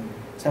in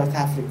South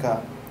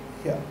Africa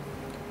here.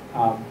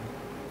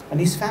 And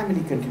his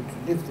family continued to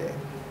live there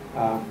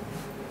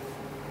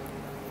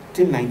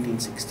till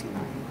 1969.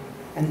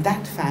 And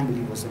that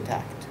family was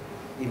attacked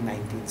in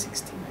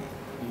 1969.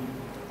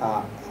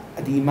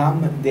 The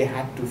Imam, they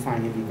had to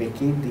finally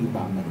vacate the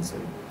Imam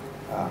Manzil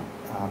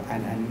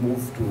and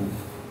move to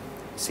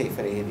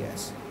safer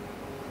areas.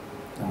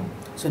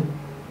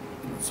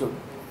 So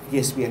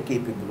yes, we are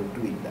capable of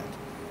doing that.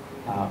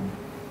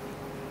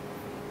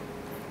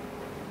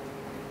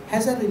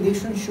 has our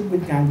relationship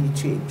with Gandhi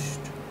changed?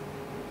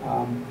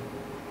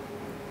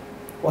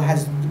 Or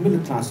has the middle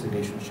class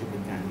relationship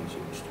with Gandhi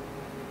changed?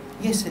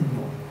 Yes and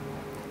no.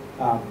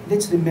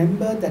 Let's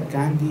remember that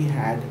Gandhi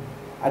had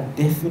a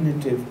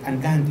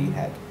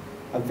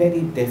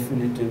very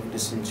definitive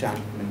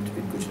disenchantment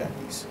with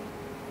Gujaratis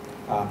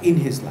in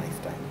his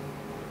lifetime.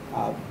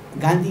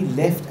 Gandhi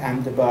left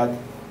Ahmedabad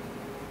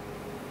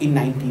in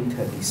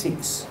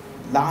 1936.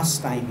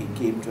 Last time he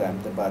came to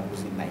Ahmedabad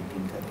was in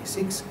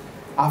 1936,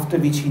 after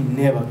which he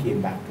never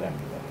came back to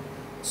Ahmedabad.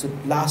 So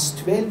last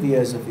 12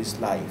 years of his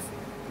life,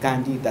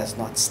 Gandhi does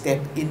not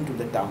step into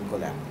the town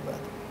called Ahmedabad.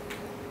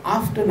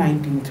 After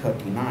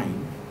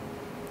 1939,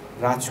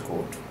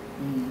 Rajkot,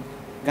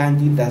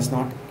 Gandhi does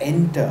not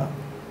enter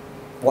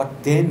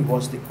what then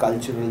was the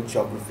cultural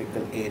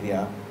geographical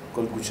area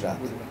called Gujarat.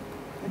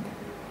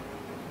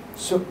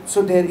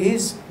 So there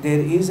is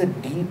a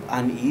deep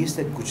unease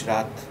that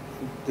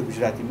the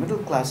Gujarati middle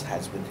class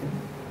has with him,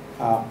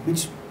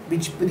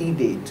 which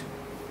predate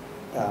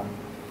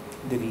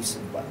the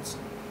recent ones.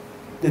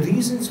 The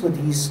reasons for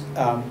these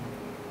are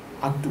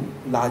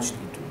largely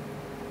two.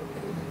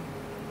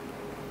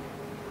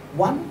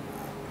 One,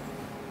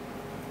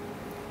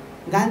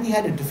 Gandhi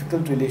had a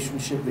difficult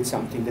relationship with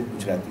something that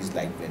Gujaratis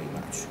like very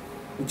much,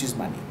 which is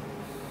money.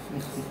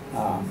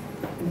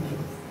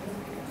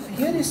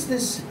 Here is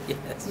this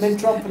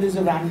metropolis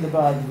of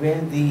Ahmedabad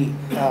where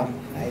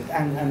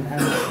and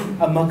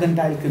a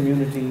mercantile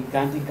community.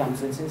 Gandhi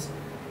comes and says,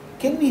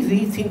 can we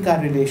rethink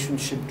our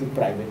relationship to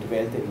private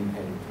wealth and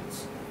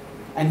inheritance?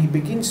 And he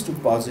begins to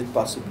posit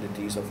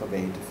possibilities of a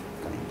very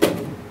different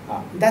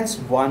kind. That's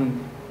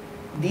one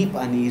deep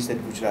unease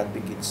that Gujarat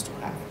begins to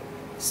have.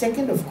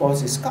 Second, of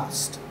course, is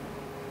caste.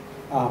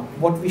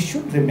 What we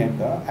should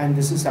remember, and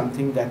this is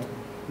something that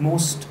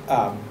most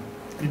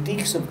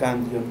critiques of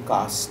Gandhi on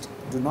caste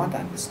do not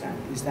understand,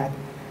 is that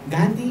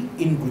Gandhi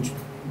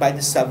by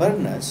the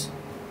Savarnas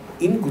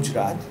in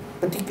Gujarat,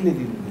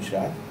 particularly in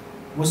Gujarat,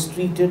 was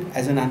treated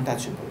as an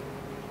untouchable.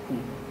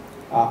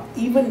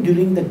 Even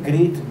during the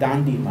great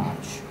Dandi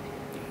March,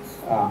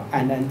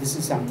 and this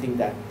is something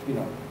that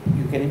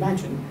you can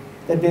imagine,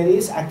 that there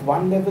is at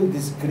one level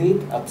this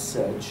great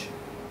upsurge,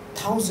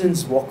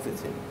 thousands walk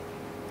with him,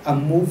 are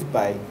moved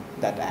by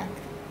that act.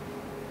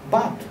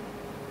 But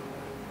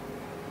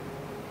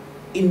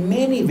in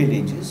many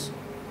villages,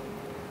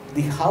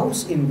 the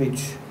house in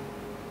which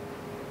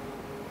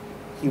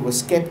he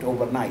was kept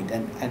overnight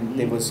and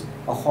there was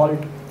a halt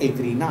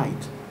every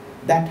night,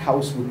 that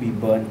house would be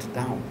burnt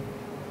down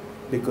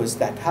because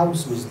that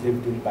house was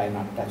lived in by an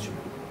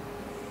untouchable.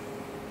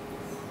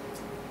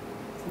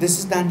 This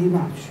is Dandi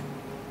March.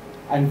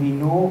 And we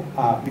know,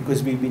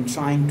 because we've been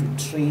trying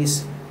to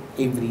trace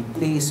every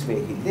place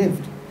where he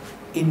lived,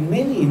 in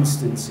many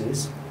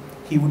instances,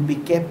 he would be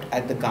kept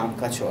at the Kam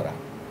Ka Chora,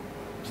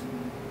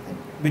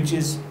 which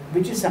is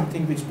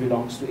something which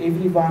belongs to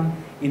everyone.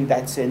 In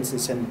that sense,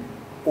 it's an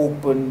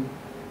open,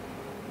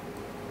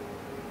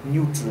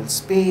 neutral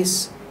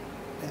space,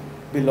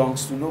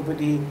 belongs to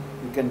nobody,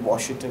 you can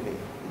wash it away.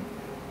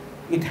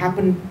 It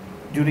happened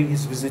during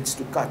his visits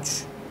to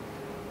Kutch.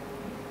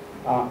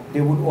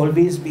 There would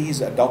always be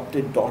his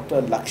adopted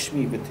daughter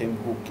Lakshmi with him,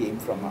 who came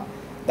from a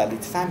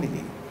Dalit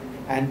family,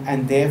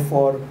 and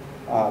therefore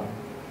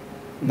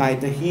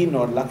neither he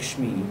nor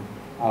Lakshmi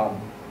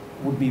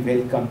would be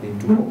welcomed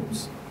into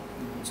homes.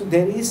 So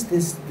there has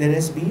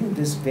been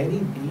this very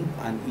deep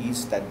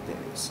unease that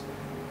there is.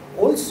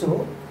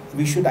 Also,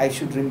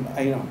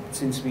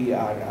 since we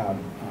are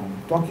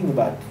talking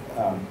about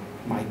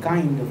my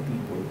kind of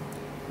people,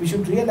 we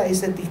should realize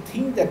that the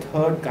thing that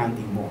hurt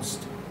Gandhi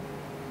most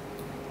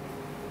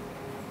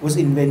was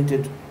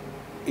invented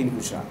in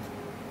Gujarat,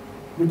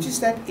 which is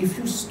that if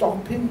you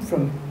stop him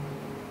from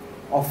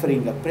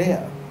offering a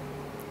prayer,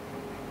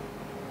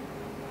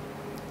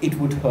 it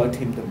would hurt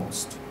him the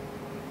most.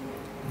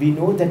 We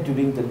know that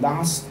during the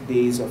last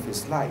days of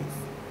his life,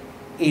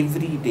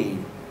 every day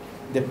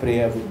the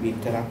prayer would be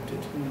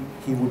interrupted.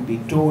 He would be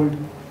told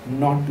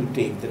not to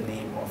take the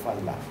name of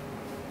Allah.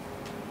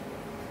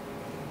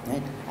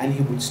 Right? And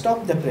he would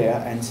stop the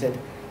prayer and said,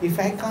 if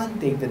I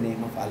can't take the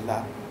name of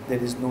Allah,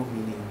 there is no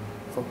meaning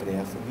for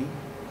prayer for me.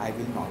 I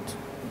will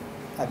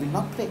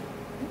not pray.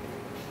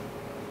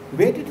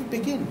 Where did it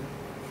begin?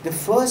 The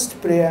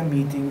first prayer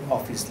meeting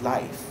of his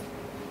life,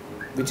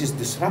 which is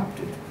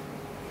disrupted,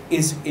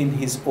 is in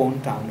his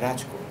own town,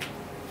 Rajkot,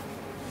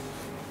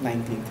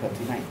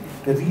 1939.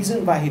 The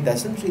reason why he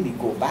doesn't really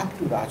go back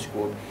to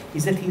Rajkot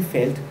is that he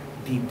felt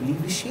deeply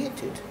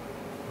vitiated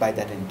by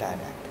that entire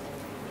act.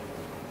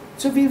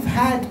 So the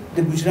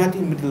Gujarati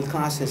middle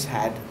class has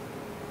had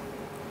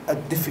a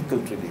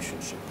difficult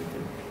relationship with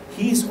him.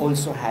 He's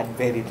also had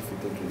very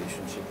difficult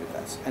relationship with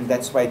us, and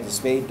that's why this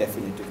very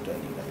definitive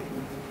turning away.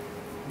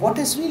 What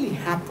has really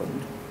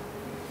happened,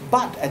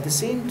 but at the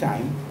same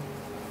time,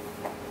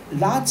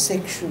 large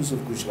sections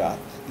of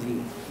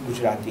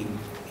Gujarati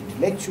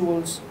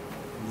intellectuals,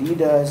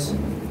 leaders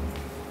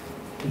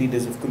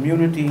of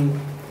community,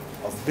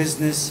 of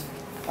business,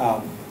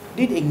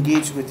 did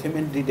engage with him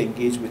and did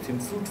engage with him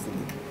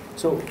fruitfully.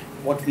 So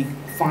what we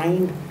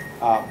find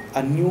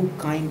a new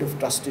kind of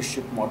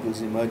trusteeship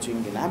models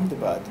emerging in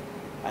Ahmedabad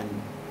and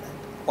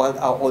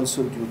are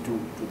also due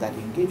to that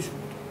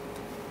engagement.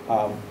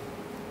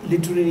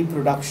 Literary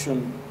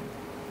production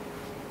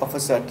of a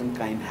certain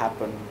kind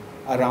happened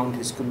around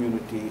his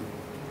community,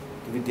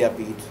 the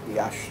Vidyapith, the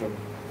ashram,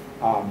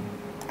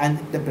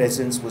 and the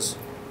presence was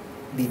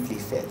deeply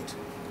felt.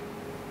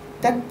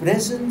 That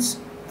presence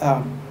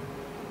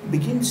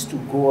begins to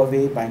go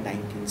away by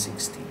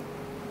 1960.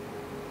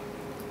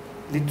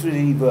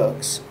 Literary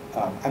works,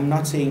 I'm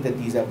not saying that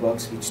these are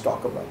works which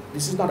talk about,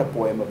 this is not a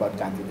poem about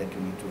Gandhi that you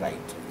need to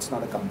write, it's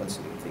not a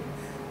compulsory thing,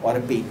 or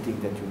a painting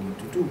that you need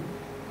to do.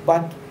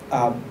 But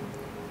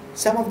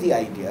some of the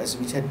ideas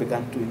which had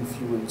begun to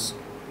influence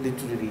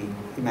literary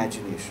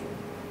imagination,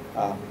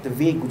 the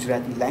way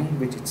Gujarati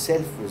language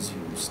itself was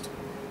used,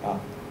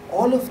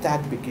 all of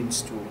that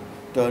begins to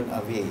turn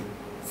away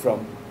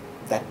from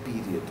that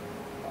period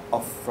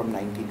of from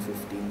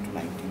 1915 to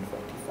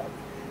 1945.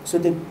 So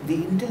the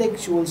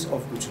intellectuals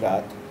of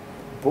Gujarat,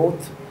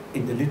 both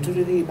in the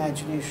literary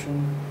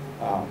imagination,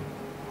 I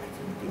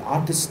think the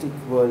artistic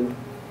world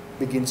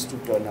begins to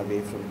turn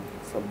away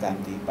from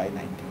Gandhi by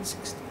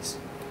 1960s.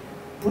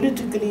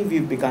 Politically,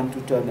 we've begun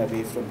to turn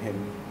away from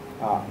him.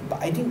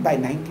 I think by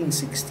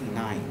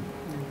 1969,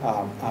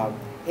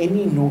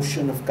 any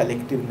notion of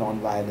collective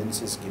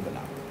non-violence is given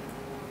up.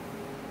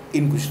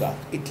 In Gujarat,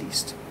 at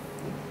least.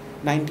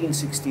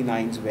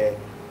 1969s were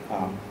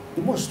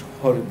the most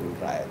horrible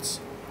riots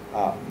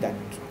that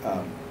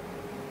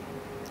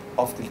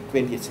of the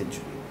 20th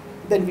century.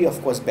 Then we,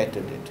 of course,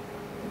 bettered it.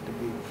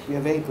 We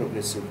are very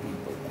progressive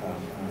people.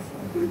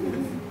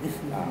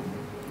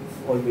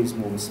 Always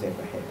move a step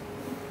ahead.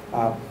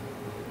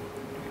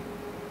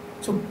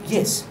 So,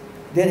 yes,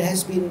 there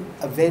has been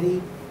a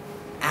very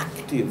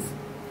active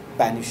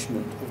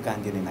banishment of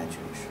Gandhian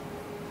imagination.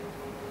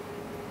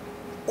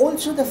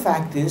 Also, the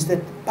fact is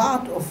that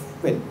part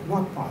of, well,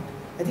 not part,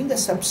 I think a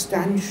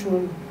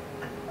substantial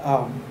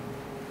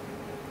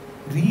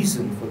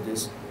reason for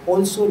this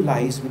also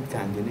lies with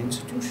Gandhian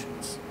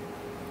institutions.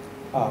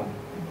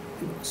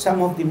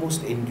 Some of the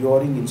most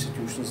enduring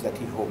institutions that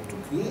he hoped to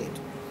create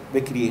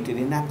were created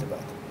in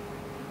Ahmedabad.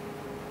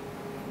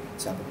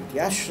 Sabarmati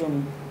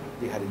Ashram,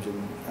 the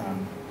Harijan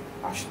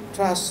Ashram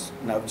Trust,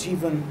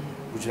 Navjivan,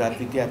 Gujarat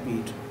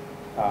Vidyapith,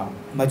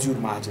 Majur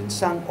Mahajan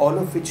Sangh, all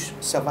of which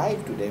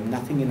survive today.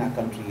 Nothing in our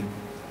country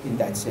in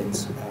that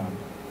sense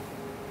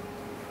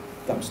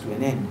comes to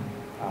an end.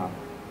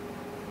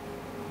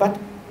 But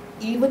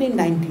even in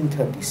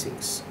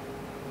 1936,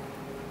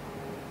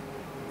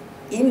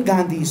 in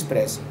Gandhi's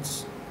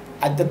presence,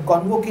 at the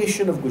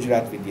convocation of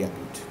Gujarat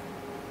Vidyapith,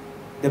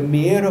 the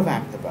mayor of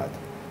Ahmedabad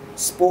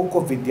spoke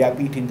of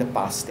Vidyapith in the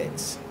past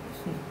tense.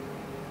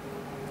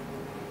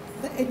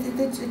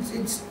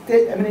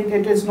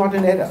 It is not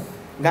an error.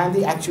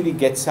 Gandhi actually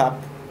gets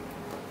up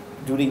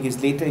during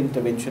his later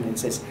intervention and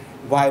says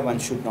why one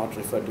should not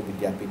refer to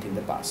Vidyapith in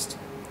the past.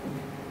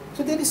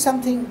 So there is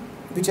something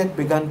which had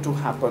begun to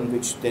happen,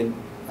 which then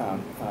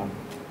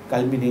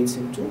culminates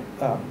into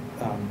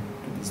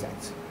these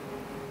acts.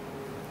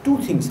 Two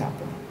things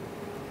happen.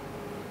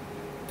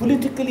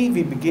 Politically,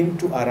 we begin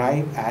to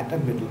arrive at a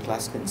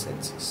middle-class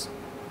consensus.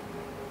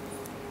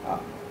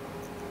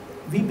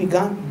 We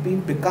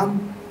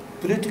become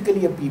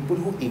politically a people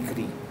who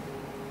agree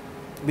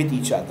with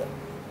each other.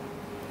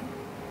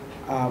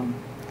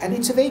 And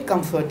it's a very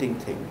comforting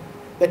thing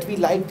that we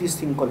like this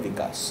thing called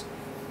vikas.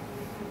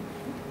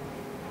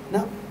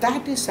 Now,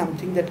 that is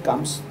something that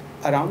comes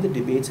around the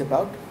debates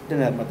about the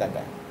Narmada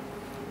Dam.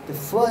 The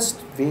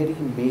first very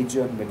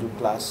major middle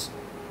class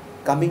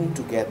coming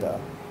together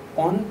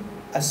on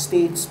a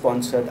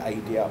state-sponsored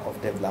idea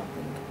of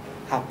development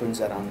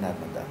happens around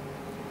Narmada.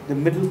 The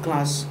middle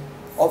class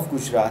of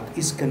Gujarat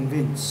is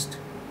convinced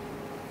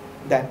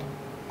that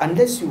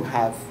unless you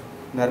have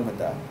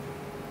Narmada,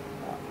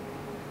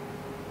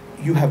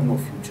 you have no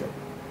future.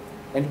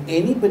 And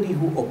anybody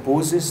who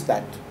opposes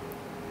that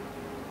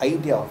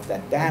idea of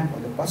that dam or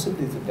the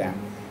possibility of the dam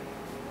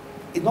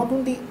is not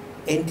only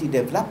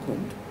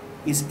anti-development,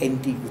 is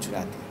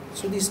anti-Gujarati.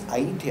 So this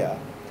idea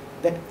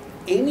that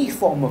any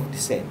form of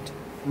dissent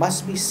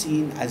must be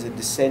seen as a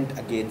dissent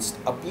against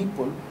a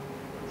people,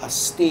 a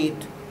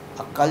state,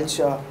 a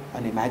culture,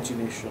 an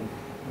imagination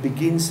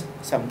begins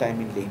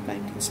sometime in late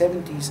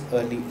 1970s,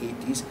 early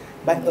 80s.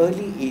 By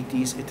early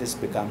 80s, it has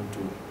begun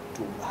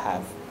to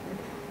have.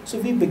 So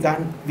we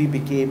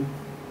became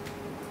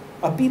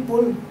a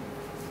people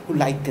who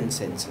like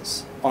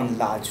consensus on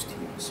large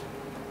themes.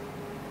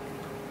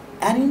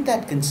 And in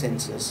that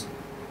consensus,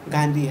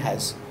 Gandhi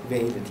has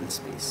very little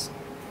space,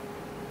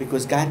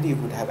 because Gandhi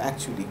would have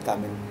actually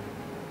come and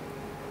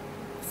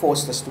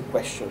forced us to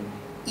question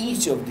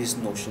each of these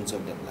notions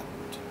of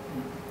development.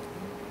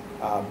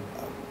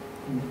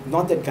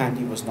 Not that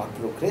Gandhi was not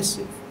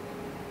progressive,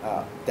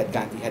 that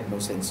Gandhi had no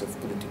sense of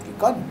political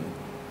economy,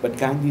 but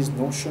Gandhi's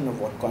notion of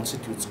what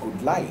constitutes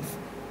good life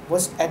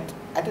was at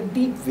a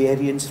deep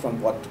variance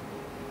from what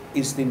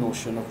is the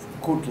notion of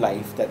good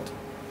life that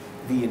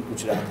we in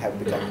Gujarat have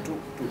begun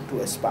to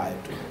aspire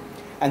to.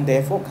 And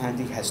therefore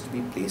Gandhi has to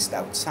be placed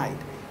outside.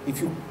 If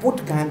you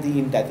put Gandhi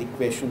in that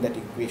equation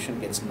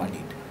gets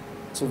muddied.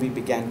 So we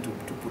began to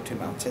put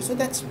him outside. So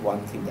that's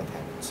one thing that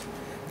happens.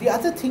 The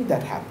other thing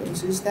that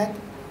happens is that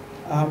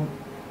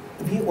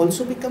we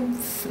also become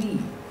free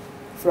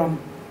from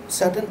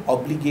certain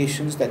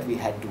obligations that we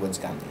had towards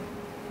Gandhi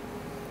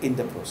in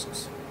the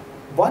process.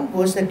 One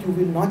was that you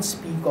will not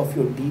speak of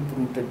your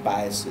deep-rooted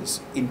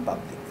biases in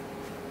public.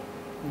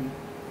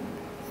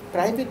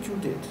 Private you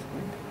did,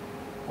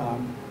 right?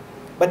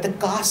 But the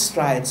caste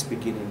riots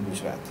begin in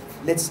Gujarat.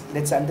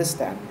 Let's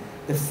understand,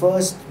 the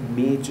first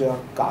major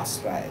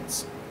caste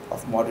riots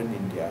of modern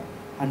India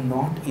are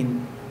not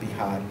in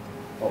Bihar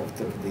or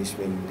Uttar Pradesh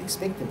where you would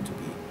expect them to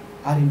be,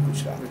 are in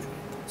Gujarat.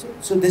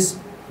 So this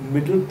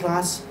middle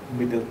class,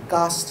 middle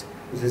caste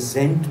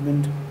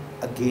resentment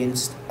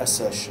against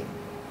assertion,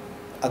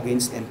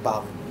 against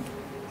empowerment,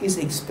 is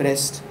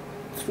expressed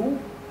through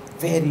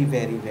very,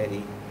 very,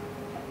 very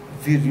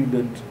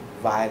virulent,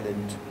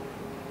 violent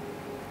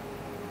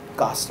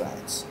caste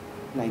riots.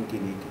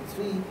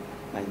 1983,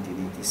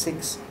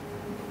 1986.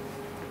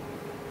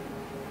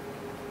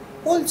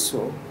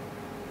 Also,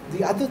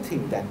 the other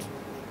thing that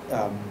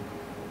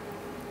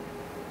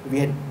we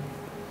had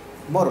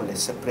more or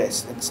less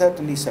suppressed, and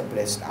certainly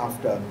suppressed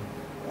after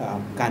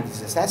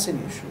Gandhi's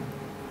assassination,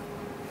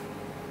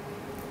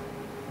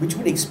 which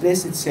would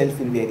express itself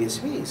in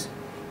various ways,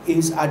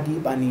 is our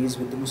deep unease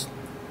with the Muslim.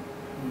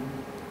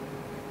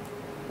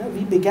 Now,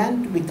 we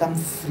began to become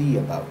free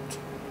about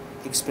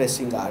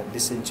expressing our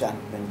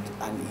disenchantment,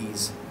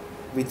 unease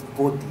with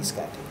both these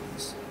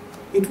categories.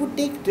 It would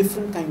take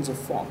different kinds of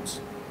forms.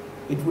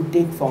 It would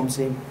take forms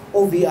saying,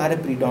 oh, we are a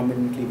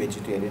predominantly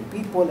vegetarian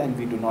people and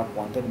we do not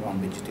want a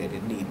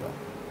non-vegetarian neighbor,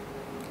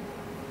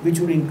 which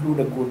would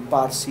include a good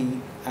Parsi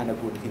and a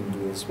good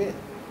Hindu as well.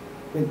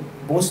 Well,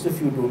 most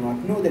of you do not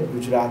know that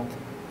Gujarat,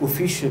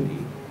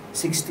 officially,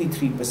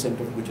 63%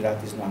 of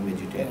Gujarat is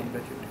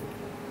non-vegetarian.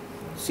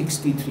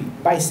 63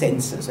 by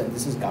census, and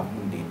this is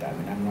government data. I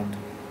mean,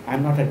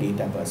 I'm not a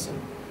data person.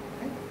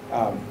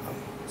 Right?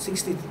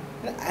 60,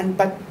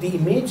 but the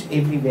image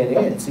everywhere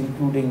else,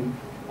 including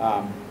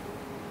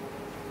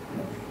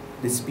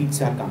this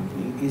pizza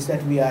company, is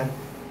that we are,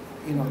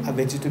 a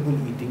vegetable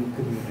eating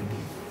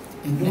community.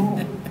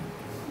 No,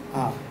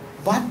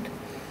 but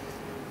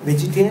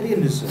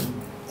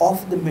vegetarianism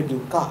of the middle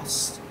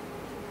caste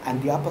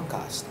and the upper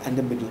caste and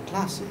the middle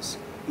classes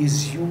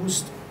is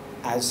used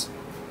as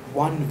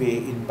one way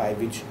in by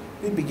which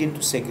we begin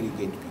to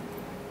segregate people.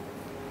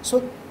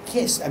 So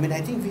yes, I mean,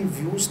 I think we've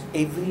used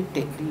every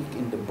technique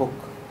in the book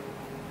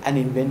and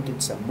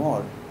invented some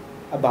more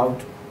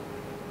about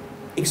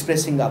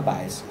expressing our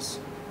biases.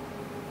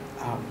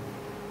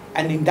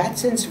 And in that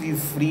sense, we've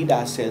freed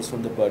ourselves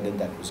from the burden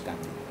that was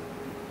Gandhi.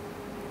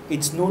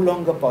 It's no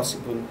longer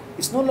possible,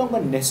 it's no longer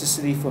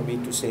necessary for me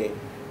to say,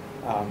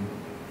 I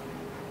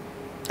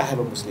have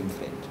a Muslim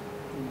friend.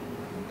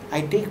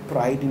 I take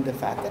pride in the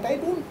fact that I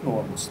don't know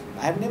a Muslim.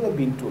 I have never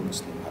been to a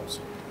Muslim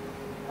household.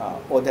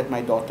 Or that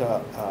my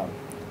daughter,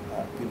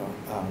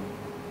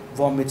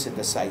 vomits at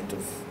the sight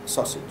of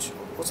sausage,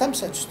 or some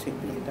such thing.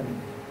 Right? I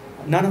mean,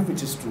 none of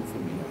which is true for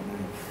me.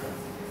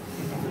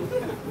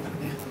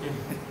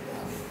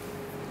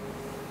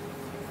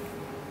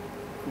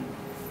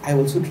 I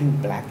also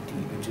drink black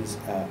tea, which is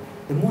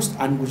the most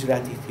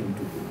un-Gujarati thing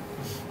to do.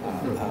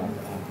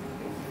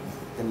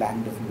 The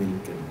land of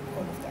milk and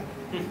all of that.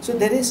 So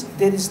there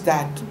is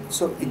that.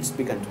 So it's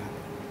begun to happen.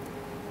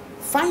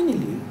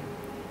 Finally,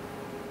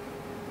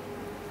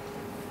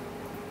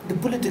 the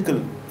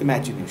political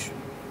imagination.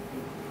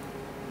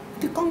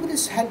 The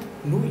Congress had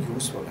no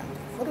use for Gandhi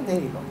for a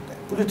very long time.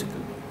 Political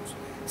use.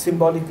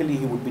 Symbolically,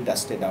 he would be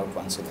dusted out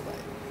once in a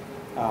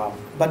while.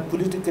 But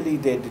politically,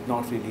 they did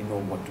not really know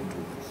what to do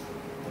with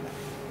the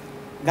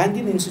man.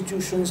 Gandhian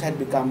institutions had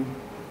become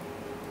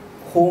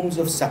homes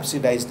of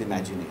subsidized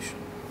imagination.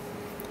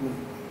 I mean,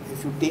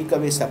 if you take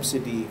away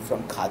subsidy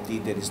from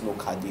Khadi, there is no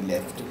Khadi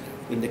left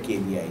in the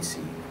KVIC.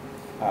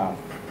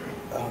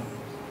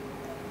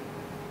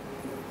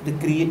 The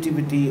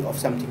creativity of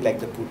something like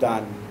the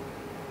Bhutan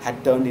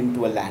had turned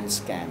into a land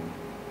scam.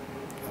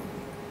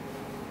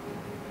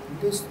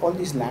 There's all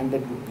these land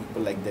that good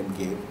people like them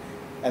gave,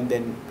 and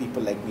then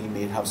people like me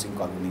made housing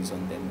colonies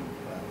on them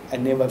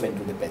and never went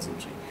to the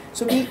peasantry.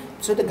 So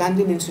the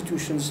Gandhian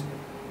institutions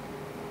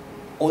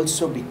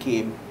also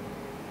became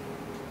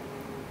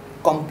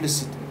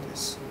complicit in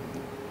this.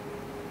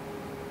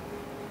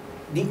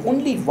 The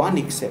only one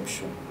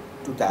exception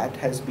to that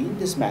has been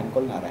this man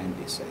called Narayan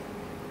Desai,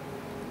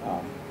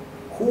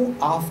 who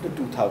after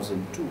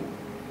 2002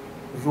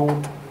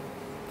 wrote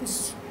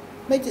this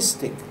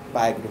majestic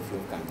biography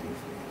of Gandhi.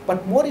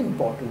 But more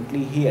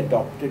importantly, he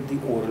adopted the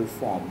oral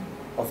form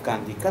of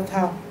Gandhi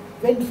Katha,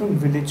 went from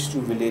village to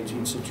village,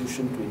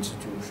 institution to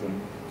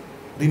institution,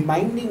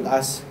 reminding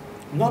us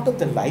not of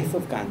the life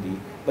of Gandhi,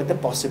 but the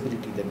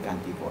possibility that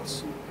Gandhi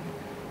was.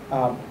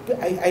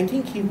 I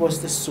think he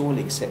was the sole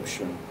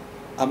exception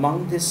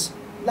among this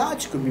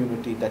large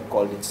community that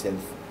called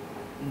itself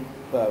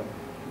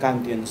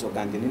Gandhians or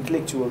Gandhian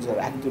intellectuals or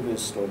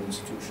activists or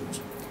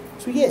institutions.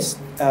 So yes,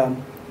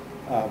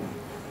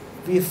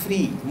 we are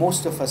free,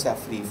 most of us are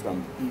free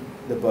from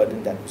the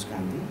burden that was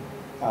Gandhi.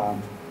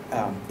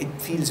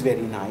 It feels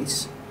very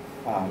nice.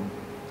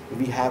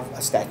 We have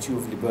a Statue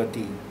of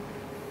Liberty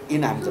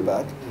in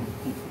Ahmedabad,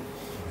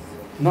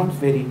 not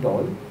very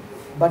tall,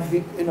 but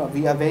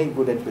we are very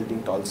good at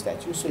building tall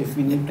statues. So if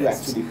we need to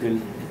actually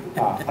build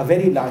a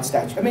very large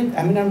statue, I mean,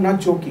 I'm not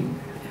joking.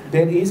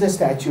 There is a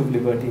Statue of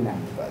Liberty in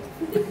Ahmedabad.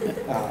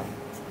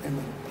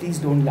 Please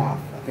don't laugh.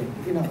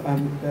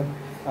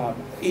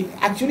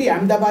 Actually,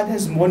 Ahmedabad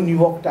has more New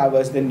York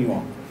towers than New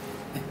York.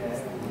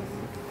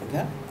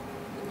 Yeah,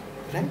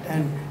 right.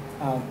 And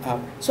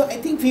so I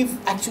think we've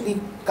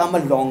actually come a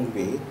long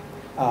way.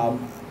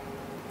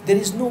 There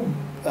is no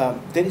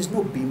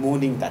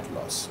bemoaning that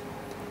loss,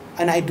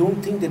 and I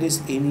don't think there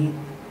is any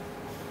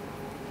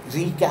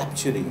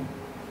recapturing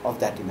of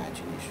that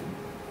imagination.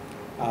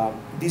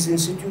 These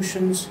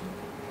institutions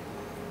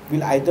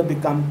will either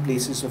become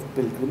places of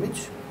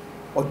pilgrimage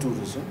or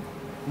tourism,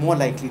 more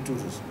likely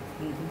tourism.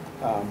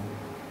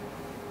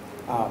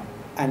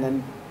 And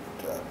then,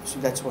 so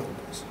that's what it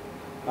is.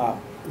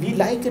 We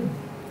like a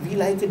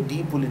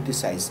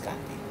depoliticized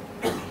Gandhi.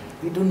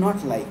 We do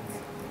not like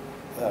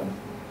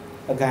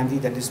a Gandhi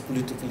that is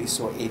politically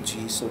so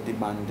edgy, so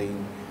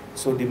demanding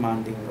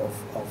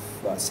of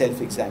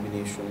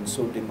self-examination,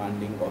 so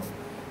demanding of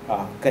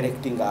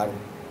correcting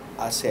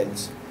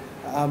ourselves.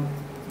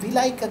 We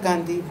like a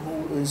Gandhi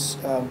who is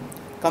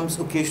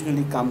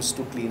occasionally comes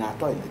to clean our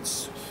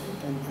toilets,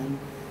 right? And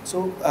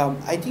so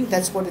I think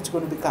that's what it's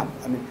going to become.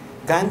 I mean,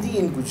 Gandhi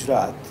in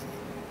Gujarat,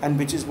 and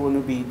which is going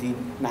to be the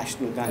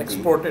national Gandhi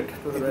exported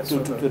to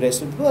the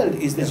rest of the world,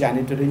 is the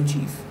janitor in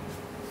chief.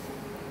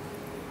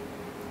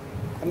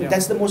 I mean,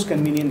 that's the most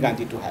convenient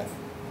Gandhi to have.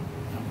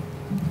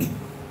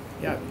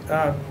 Yeah.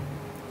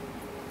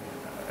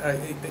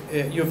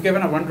 You've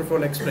given a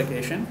wonderful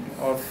explication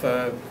of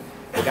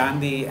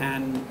Gandhi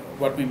and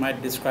what we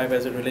might describe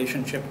as a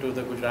relationship to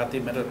the Gujarati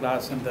middle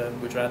class and the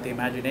Gujarati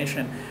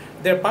imagination.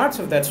 There are parts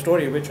of that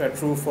story which are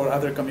true for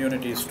other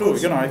communities too.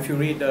 You know, if you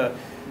read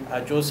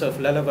Joseph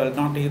Lelaval,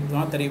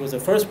 not that he was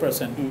the first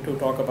person to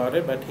talk about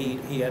it, but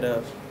he had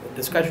a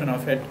discussion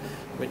of it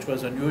which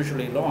was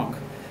unusually long.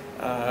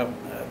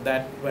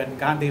 That when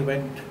Gandhi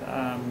went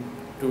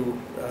to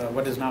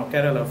what is now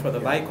Kerala for the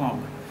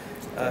Vaikom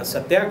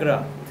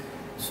Satyagraha.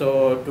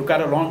 So to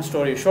cut a long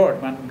story short,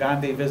 when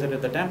Gandhi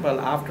visited the temple,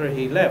 after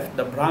he left,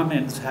 the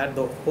Brahmins had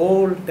the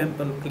whole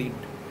temple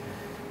cleaned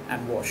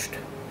and washed,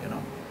 you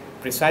know,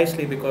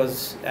 precisely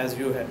because, as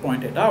you had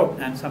pointed out,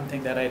 and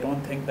something that I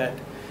don't think that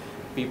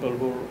people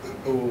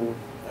who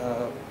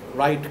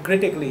write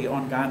critically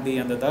on Gandhi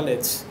and the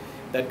Dalits,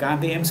 that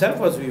Gandhi himself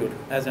was viewed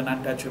as an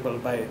untouchable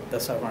by the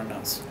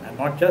Savarnas, and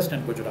not just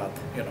in Gujarat,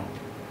 you know.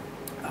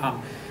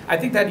 I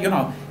think that, you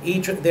know,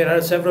 there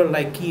are several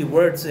like key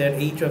words there,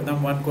 each of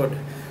them one could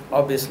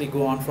obviously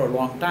go on for a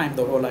long time.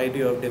 The whole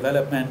idea of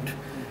development,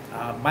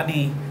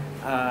 money,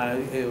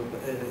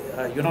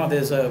 you know,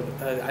 there's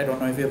I don't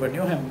know if you ever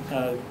knew him,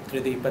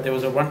 Tridip, but there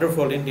was a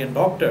wonderful Indian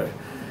doctor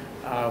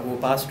who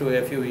passed away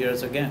a few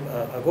years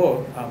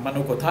ago,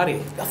 Manu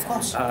Kothari. Of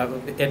course.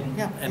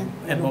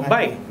 In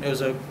Mumbai. He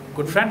was a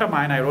good friend of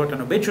mine. I wrote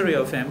an obituary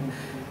of him.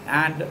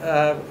 And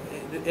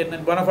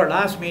in one of our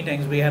last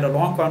meetings, we had a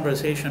long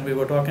conversation. We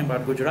were talking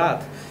about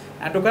Gujarat.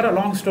 And to cut a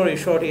long story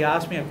short, he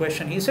asked me a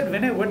question. He said,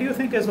 Vinay, what do you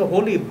think is the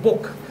holy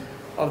book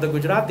of the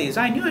Gujaratis?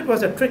 I knew it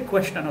was a trick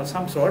question of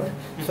some sort.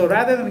 So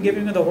rather than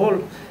giving you the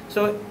whole...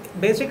 So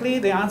basically,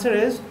 the answer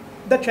is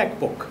the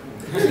checkbook.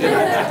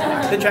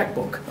 The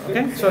checkbook.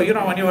 Okay? So, you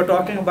know, when you were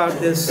talking about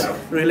this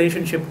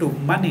relationship to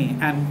money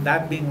and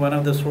that being one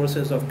of the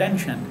sources of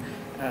tension,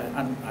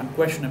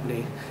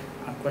 unquestionably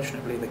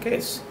the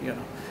case, you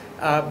know.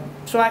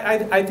 So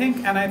I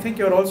think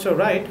you're also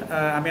right.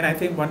 I mean, I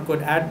think one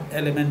could add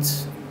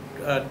elements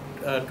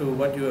to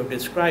what you have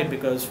described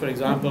because, for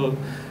example,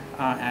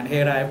 and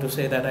here I have to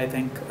say that I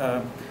think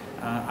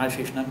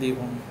Ashish Nandi,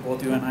 whom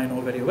both you and I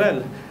know very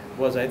well,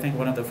 was, I think,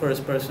 one of the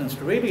first persons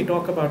to really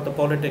talk about the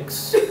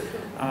politics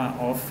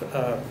of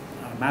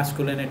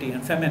masculinity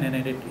and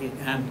femininity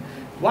and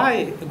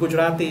why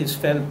Gujaratis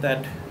felt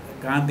that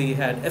Gandhi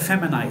had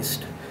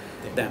effeminized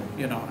them.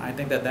 You know, I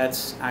think that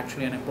that's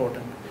actually an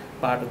important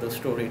part of the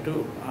story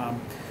too.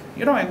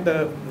 You know, in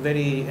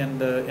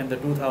the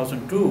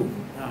 2002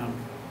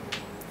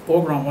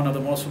 pogrom, one of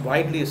the most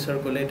widely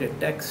circulated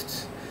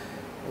texts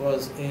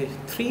was a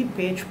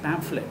 3-page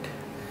pamphlet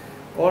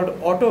called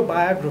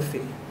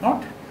Autobiography,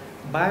 not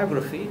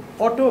biography,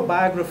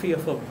 Autobiography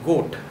of a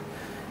Goat.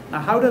 Now,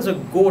 how does a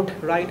goat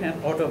write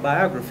an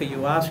autobiography,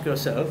 you ask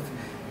yourself?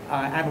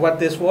 And what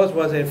this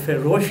was a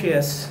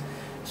ferocious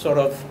sort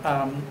of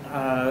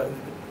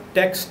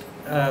text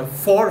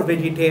for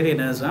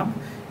vegetarianism,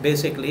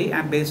 basically,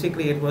 and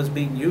basically it was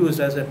being used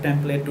as a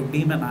template to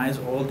demonize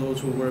all those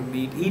who were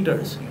meat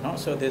eaters, you know.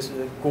 So this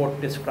goat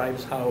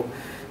describes how,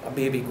 a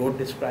baby goat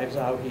describes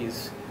how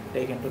he's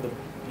taken to the,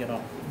 you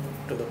know,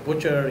 to the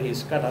butcher,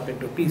 he's cut up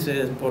into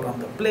pieces, put on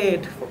the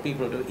plate for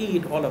people to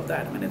eat, all of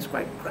that. I mean, it's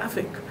quite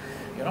graphic,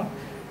 you know.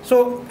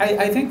 So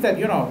I think that,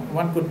 you know,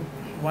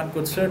 one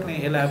could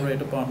certainly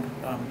elaborate upon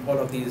all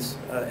of these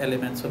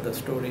elements of the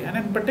story. And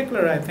in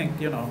particular, I think,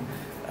 you know,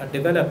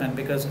 development,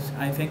 because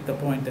I think the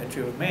point that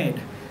you've made,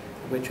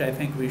 which I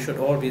think we should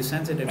all be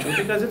sensitive to,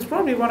 because it's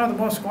probably one of the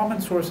most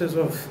common sources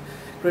of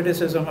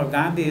criticism of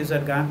Gandhi, is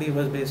that Gandhi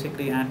was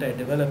basically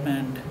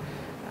anti-development.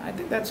 I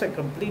think that's a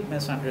complete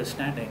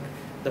misunderstanding.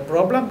 The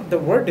problem, the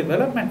word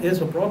development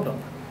is a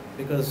problem,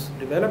 because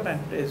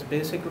development is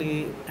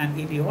basically an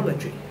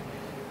ideology.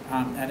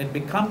 And it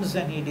becomes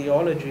an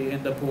ideology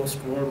in the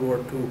post-World War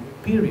II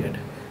period.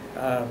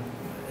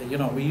 You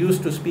know, we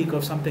used to speak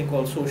of something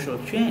called social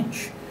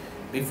change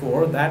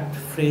before. That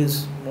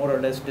phrase more or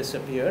less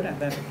disappeared, and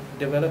then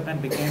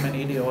development became an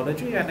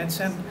ideology, and it's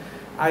an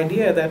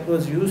idea that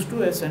was used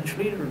to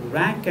essentially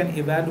rank and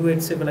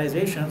evaluate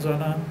civilizations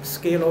on a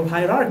scale of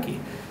hierarchy.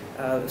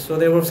 So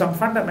there were some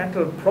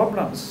fundamental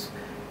problems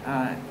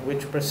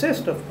which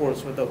persist, of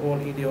course, with the whole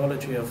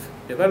ideology of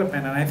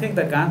development. And I think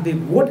that Gandhi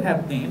would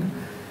have been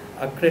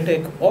a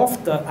critic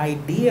of the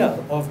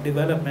idea of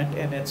development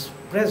in its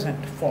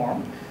present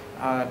form.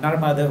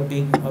 Narmada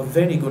being a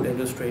very good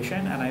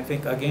illustration, and I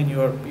think again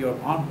you're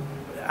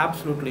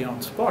absolutely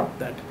on spot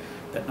that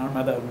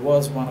Narmada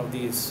was one of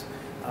these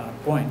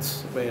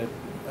points where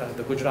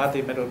the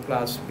Gujarati middle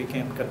class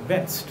became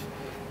convinced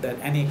that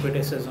any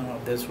criticism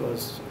of this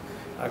was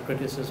a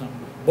criticism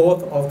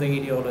both of the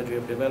ideology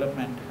of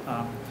development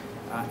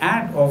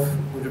and of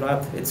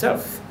Gujarat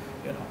itself,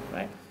 you know,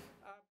 right?